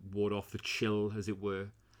you know, ward off the chill, as it were,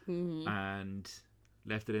 and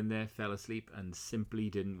left it in there, fell asleep, and simply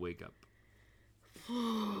didn't wake up.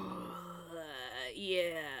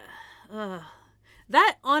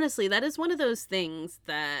 That, honestly, that is one of those things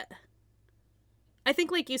that I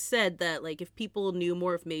think, like you said, that like if people knew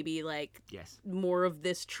more, if maybe like more of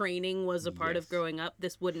this training was a part of growing up,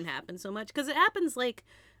 this wouldn't happen so much. Because it happens, like,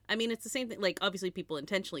 I mean, it's the same thing. Like, obviously people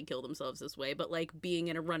intentionally kill themselves this way, but like being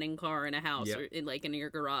in a running car in a house or in, like in your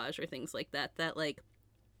garage or things like that, that like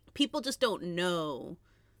people just don't know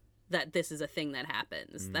that this is a thing that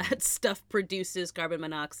happens. That stuff produces carbon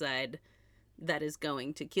monoxide that is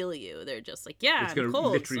going to kill you. They're just like, it's I'm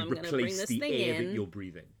cold, literally so I'm going to bring replace this the thing air in. that you're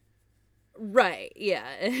breathing. Right, yeah,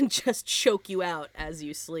 and just choke you out as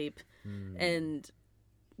you sleep. And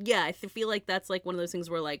yeah, I feel like that's like one of those things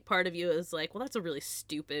where like part of you is like, well, that's a really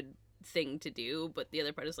stupid thing to do, but the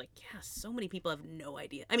other part is like, yeah, so many people have no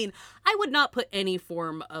idea. I mean, I would not put any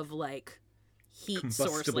form of like heat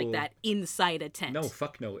source like that inside a tent. No,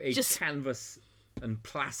 fuck no. Just canvas and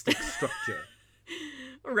plastic structure.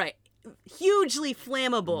 Right. Hugely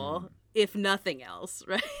flammable, if nothing else,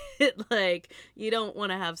 right? Like, you don't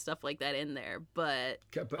want to have stuff like that in there, but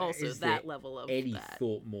also that level of any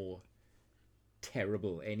thought more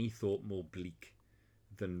terrible, any thought more bleak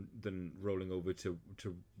than rolling over to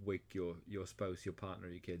wake your spouse, your partner,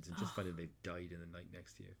 your kids, and just finding they've died in the night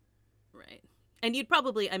next to you. Right. And you'd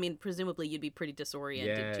probably, I mean, presumably you'd be pretty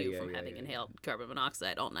disoriented too from having inhaled carbon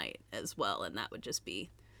monoxide all night as well, and that would just be,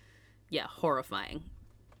 horrifying.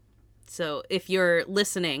 So if you're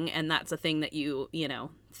listening and that's a thing that you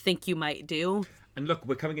think you might do. And look,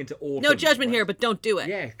 we're coming into autumn. No judgment here, but don't do it.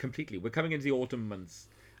 Yeah, completely. We're coming into the autumn months,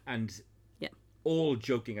 and all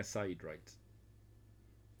joking aside, right?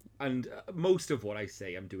 And most of what I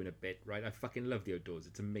say, I'm doing a bit, right? I fucking love the outdoors.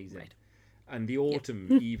 It's amazing. Right. And the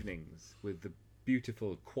autumn evenings with the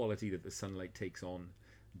beautiful quality that the sunlight takes on,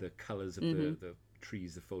 the colours of the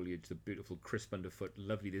trees, the foliage, the beautiful crisp underfoot,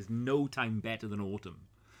 lovely. There's no time better than autumn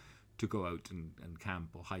to go out and camp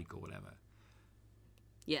or hike or whatever.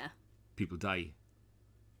 Yeah. People die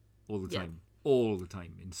all the time. All the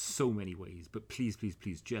time in so many ways. But please, please,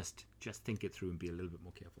 please just think it through and be a little bit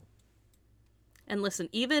more careful. And listen,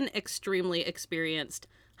 even extremely experienced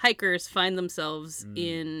hikers find themselves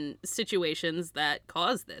in situations that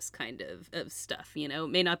cause this kind of stuff. You know, it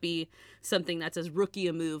may not be something that's as rookie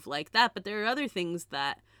a move like that, but there are other things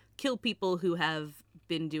that kill people who have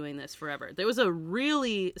been doing this forever. There was a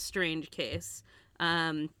really strange case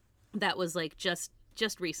that was like just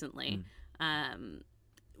recently,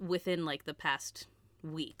 within like the past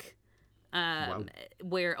week. Wow.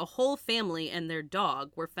 Where a whole family and their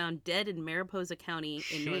dog were found dead in Mariposa County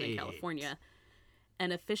in Northern Shit. California.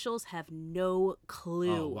 And officials have no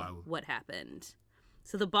clue what happened.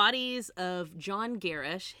 So the bodies of John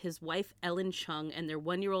Garish, his wife Ellen Chung, and their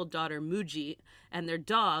 1-year-old daughter Muji, and their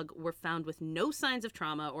dog were found with no signs of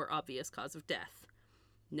trauma or obvious cause of death.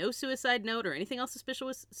 No suicide note or anything else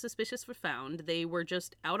suspicious were found. They were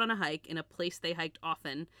just out on a hike in a place they hiked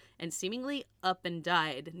often and seemingly up and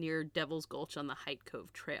died near Devil's Gulch on the Height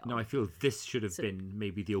Cove Trail. No, I feel this should have been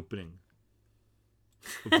maybe the opening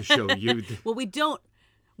of the show. Well, we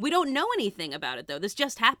don't know anything about it, though. This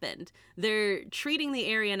just happened. They're treating the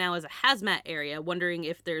area now as a hazmat area, wondering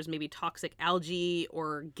if there's maybe toxic algae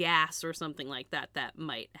or gas or something like that that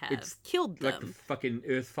might have killed them. Like the fucking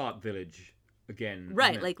Earth Fart Village. Again,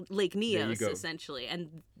 right, like Lake Neos, essentially.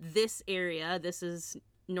 And this area, this is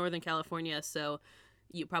Northern California, so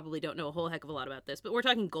you probably don't know a whole heck of a lot about this, but we're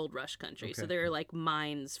talking gold rush country. Okay. So there are like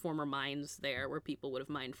mines, former mines there where people would have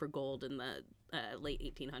mined for gold in the late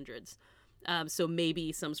 1800s. So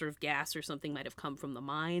maybe some sort of gas or something might have come from the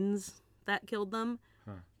mines that killed them.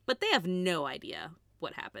 But they have no idea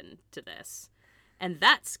what happened to this. And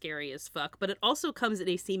that's scary as fuck, but it also comes at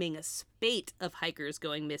a seeming spate of hikers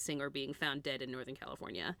going missing or being found dead in Northern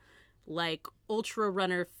California. Like ultra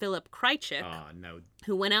runner Philip Krychek,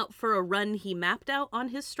 who went out for a run he mapped out on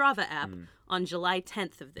his Strava app on July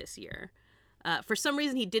 10th of this year. For some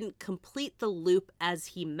reason, he didn't complete the loop as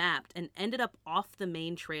he mapped and ended up off the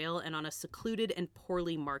main trail and on a secluded and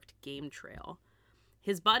poorly marked game trail.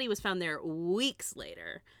 His body was found there weeks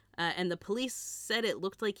later. And the police said it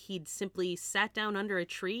looked like he'd simply sat down under a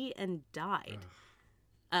tree and died.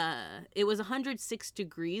 It was 106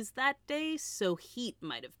 degrees that day, so heat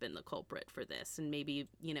might have been the culprit for this. And maybe,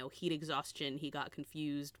 heat exhaustion, he got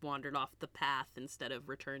confused, wandered off the path instead of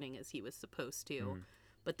returning as he was supposed to.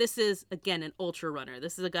 But this is, again, an ultra runner.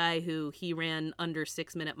 This is a guy who he ran under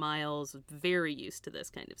 6-minute miles, very used to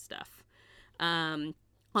this kind of stuff.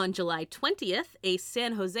 On July 20th, a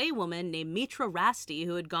San Jose woman named Mitra Rasti,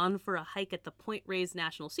 who had gone for a hike at the Point Reyes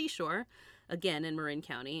National Seashore, again in Marin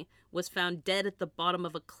County, was found dead at the bottom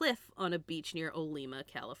of a cliff on a beach near Olema,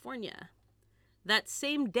 California. That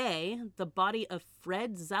same day, the body of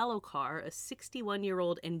Fred Zalokar, a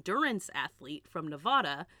 61-year-old endurance athlete from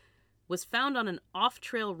Nevada, was found on an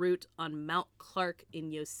off-trail route on Mount Clark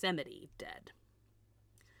in Yosemite, dead.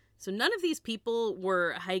 So none of these people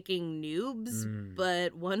were hiking noobs,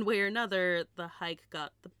 but one way or another, the hike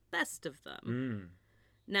got the best of them.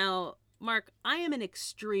 Now, Mark, I am an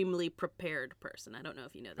extremely prepared person. I don't know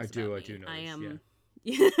if you know this about me. I do know this,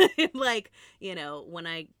 when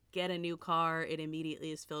I get a new car, it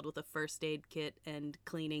immediately is filled with a first aid kit and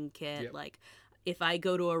cleaning kit. Yep. Like, if I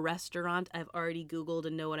go to a restaurant, I've already Googled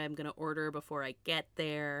and know what I'm going to order before I get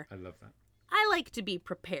there. I love that. I like to be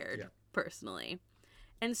prepared, personally.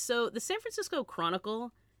 And so the San Francisco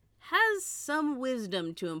Chronicle has some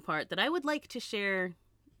wisdom to impart that I would like to share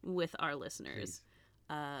with our listeners.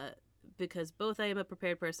 Because both I am a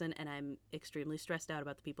prepared person and I'm extremely stressed out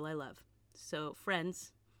about the people I love. So,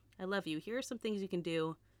 friends, I love you. Here are some things you can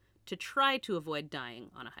do to try to avoid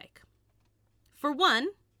dying on a hike. For one,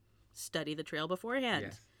 study the trail beforehand.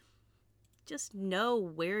 Yes. Just know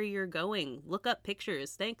where you're going. Look up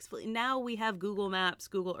pictures. Thankfully, now we have Google Maps,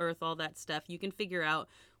 Google Earth, all that stuff. You can figure out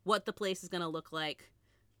what the place is going to look like.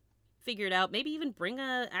 Figure it out. Maybe even bring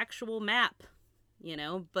an actual map,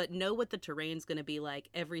 but know what the terrain's going to be like,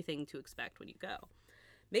 everything to expect when you go.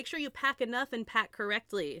 Make sure you pack enough and pack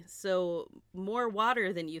correctly. So more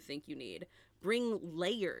water than you think you need. Bring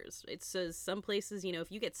layers. It says some places,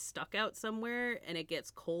 if you get stuck out somewhere and it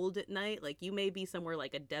gets cold at night, like you may be somewhere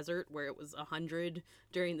like a desert where it was 100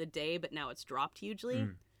 during the day, but now it's dropped hugely.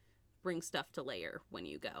 bring stuff to layer when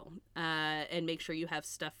you go, and make sure you have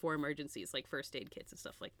stuff for emergencies like first aid kits and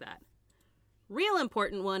stuff like that. Real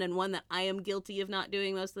important one, and one that I am guilty of not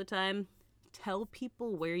doing most of the time, tell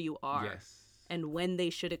people where you are. Yes. And when they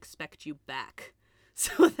should expect you back.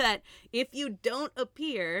 So that if you don't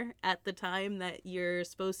appear at the time that you're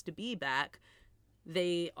supposed to be back,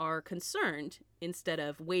 they are concerned instead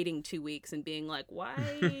of waiting 2 weeks and being like, why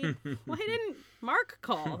didn't Mark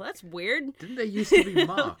call? That's weird. Didn't there used to be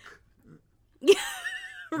Mark? Yeah,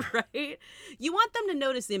 right? You want them to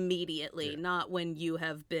notice immediately, not when you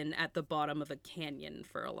have been at the bottom of a canyon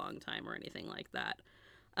for a long time or anything like that.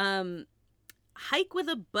 Hike with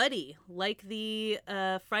a buddy, like the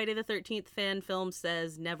Friday the 13th fan film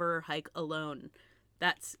says, never hike alone.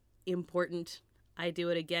 That's important. I do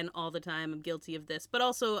it again all the time. I'm guilty of this. But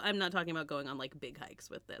also, I'm not talking about going on like big hikes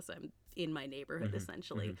with this. I'm in my neighborhood,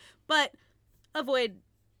 essentially. But avoid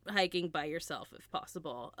hiking by yourself if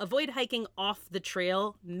possible. Avoid hiking off the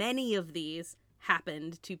trail. Many of these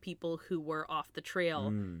happened to people who were off the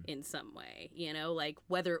trail in some way, you know, like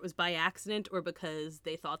whether it was by accident or because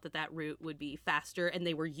they thought that that route would be faster and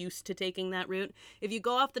they were used to taking that route. If you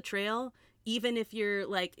go off the trail, even if you're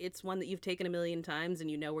like, it's one that you've taken a million times and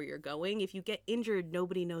you know where you're going, if you get injured,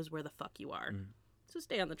 nobody knows where the fuck you are. So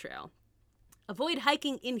stay on the trail. Avoid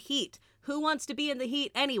hiking in heat. Who wants to be in the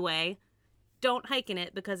heat anyway? Don't hike in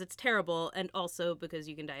it because it's terrible, and also because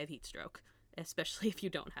you can die of heat stroke, especially if you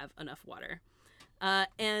don't have enough water.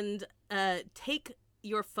 And take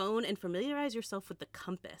your phone and familiarize yourself with the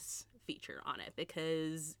compass feature on it,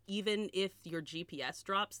 because even if your GPS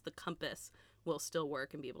drops, the compass will still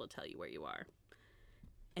work and be able to tell you where you are.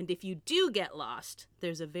 And if you do get lost,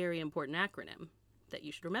 there's a very important acronym that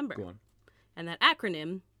you should remember. Go on. And that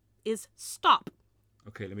acronym is STOP.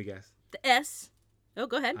 Okay, let me guess. The S. Oh,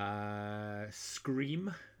 go ahead.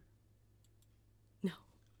 Scream? No.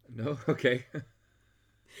 No? Okay.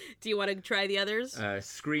 Do you want to try the others?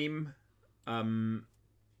 Scream.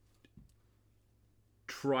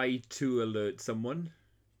 Try to alert someone.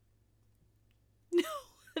 No.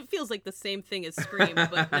 It feels like the same thing as Scream,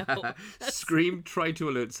 but no. Scream, try to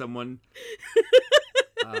alert someone.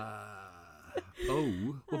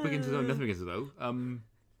 What begins with O? Nothing begins with O.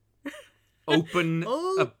 Open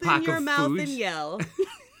a pack your of mouth food. and yell.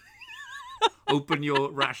 Open your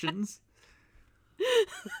rations.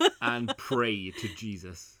 And pray to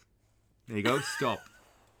Jesus. There you go. Stop.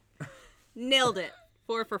 Nailed it.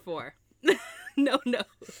 4 for 4. No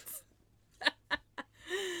notes.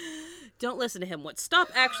 Don't listen to him. What STOP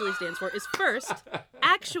actually stands for is first,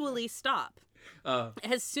 actually stop.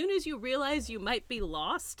 As soon as you realize you might be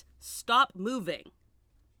lost, stop moving.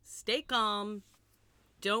 Stay calm.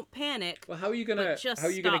 Don't panic. Well, how are you gonna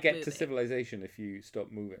get moving. to civilization if you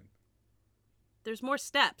stop moving? There's more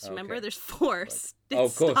steps. Remember, there's 4. Oh,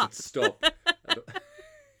 of course, it's stop.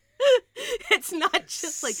 It's not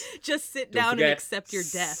just like just sit down and accept your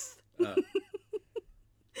death.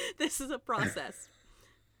 This is a process.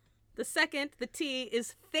 The second, the T,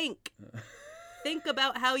 is think. Think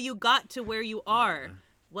about how you got to where you are.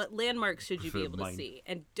 What landmarks should you be able to see?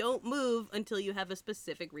 And don't move until you have a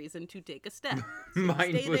specific reason to take a step. So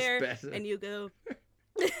Mine stay was there better. and you go.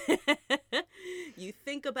 You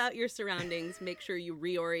think about your surroundings, make sure you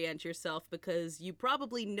reorient yourself, because you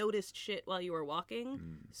probably noticed shit while you were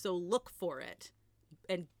walking. So look for it.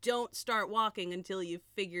 And don't start walking until you've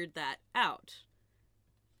figured that out.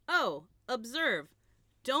 Oh, observe.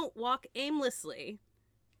 Don't walk aimlessly.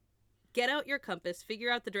 Get out your compass,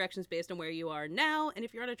 figure out the directions based on where you are now, and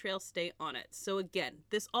if you're on a trail, stay on it. So again,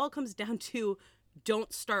 this all comes down to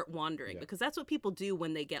don't start wandering, because that's what people do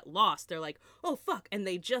when they get lost. They're like, oh, fuck, and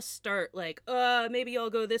they just start like, maybe I'll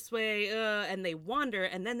go this way, and they wander,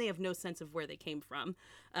 and then they have no sense of where they came from.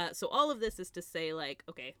 So all of this is to say, like,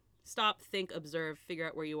 okay, stop, think, observe, figure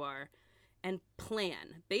out where you are, and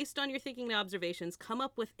plan. Based on your thinking and observations, come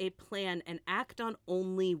up with a plan and act on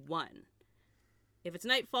only one. If it's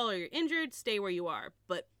nightfall or you're injured, stay where you are.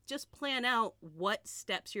 But just plan out what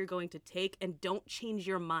steps you're going to take, and don't change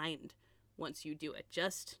your mind once you do it.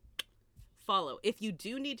 Just follow. If you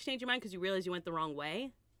do need to change your mind because you realize you went the wrong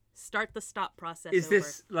way, start the stop process Is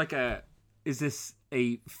over. this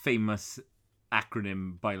a famous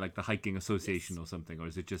acronym by like the Hiking Association or something, or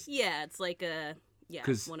is it just? Yeah, it's like a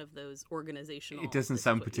 'Cause one of those organizational. It doesn't this is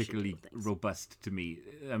sound what you should do particularly things. robust to me.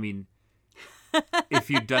 I mean, if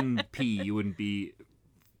you'd done P, you wouldn't be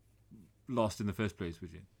lost in the first place,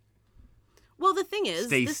 would you? Well, the thing is,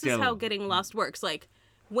 Stay this still. is how getting lost works. Like,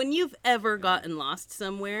 when you've ever gotten lost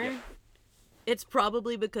somewhere, it's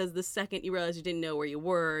probably because the second you realized you didn't know where you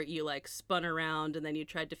were, you, like, spun around, and then you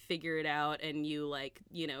tried to figure it out, and you, like,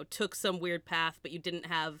 you know, took some weird path, but you didn't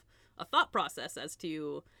have a thought process as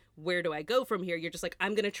to where do I go from here. You're just like,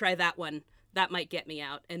 I'm going to try that one. That might get me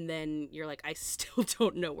out. And then you're like, I still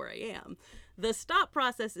don't know where I am. The stop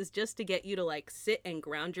process is just to get you to like sit and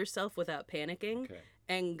ground yourself without panicking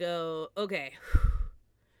and go, okay,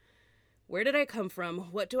 where did I come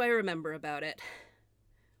from? What do I remember about it?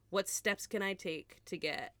 What steps can I take to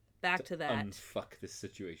get back to that? Unfuck this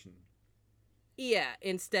situation. Yeah,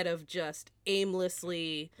 instead of just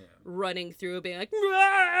aimlessly running through being like,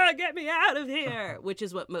 get me out of here, which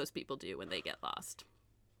is what most people do when they get lost.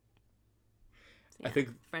 So, yeah, I think,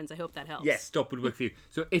 friends, I hope that helps. Yes, stop would work for you.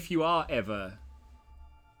 So if you are ever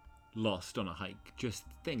lost on a hike, just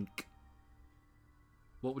think,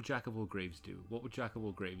 what would Jack of all Graves do? What would Jack of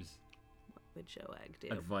all Graves do?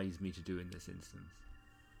 Advise me to do in this instance?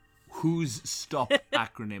 Whose stop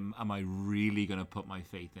acronym am I really going to put my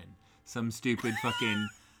faith in? Some stupid fucking,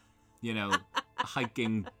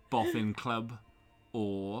 hiking boffin club,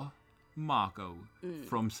 or Marco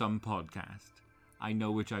from some podcast? I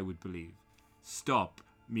know which I would believe. Stop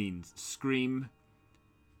means scream,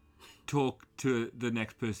 talk to the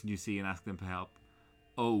next person you see and ask them for help.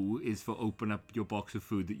 O is for open up your box of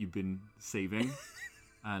food that you've been saving.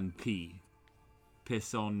 And P,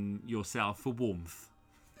 piss on yourself for warmth.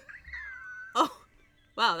 Oh,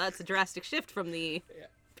 wow, that's a drastic shift from the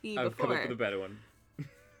P before. I've come up with a better one.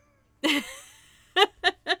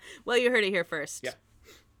 Well, you heard it here first. Yeah.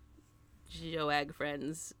 Joag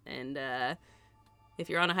friends. And if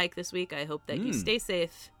you're on a hike this week, I hope that you stay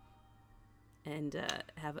safe and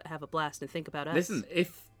have a blast and think about us. Listen,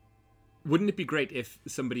 wouldn't it be great if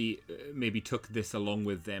somebody maybe took this along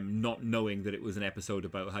with them, not knowing that it was an episode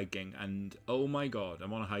about hiking, and oh my god,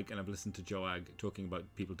 I'm on a hike and I've listened to Joag talking about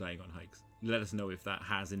people dying on hikes. Let us know if that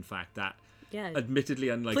has, in fact, that admittedly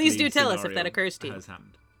unlikely Please do tell us if that occurs to you. Has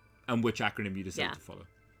happened. And which acronym you decide to follow.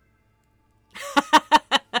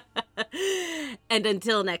 And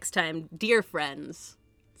until next time, dear friends,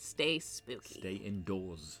 stay spooky. Stay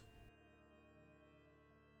indoors.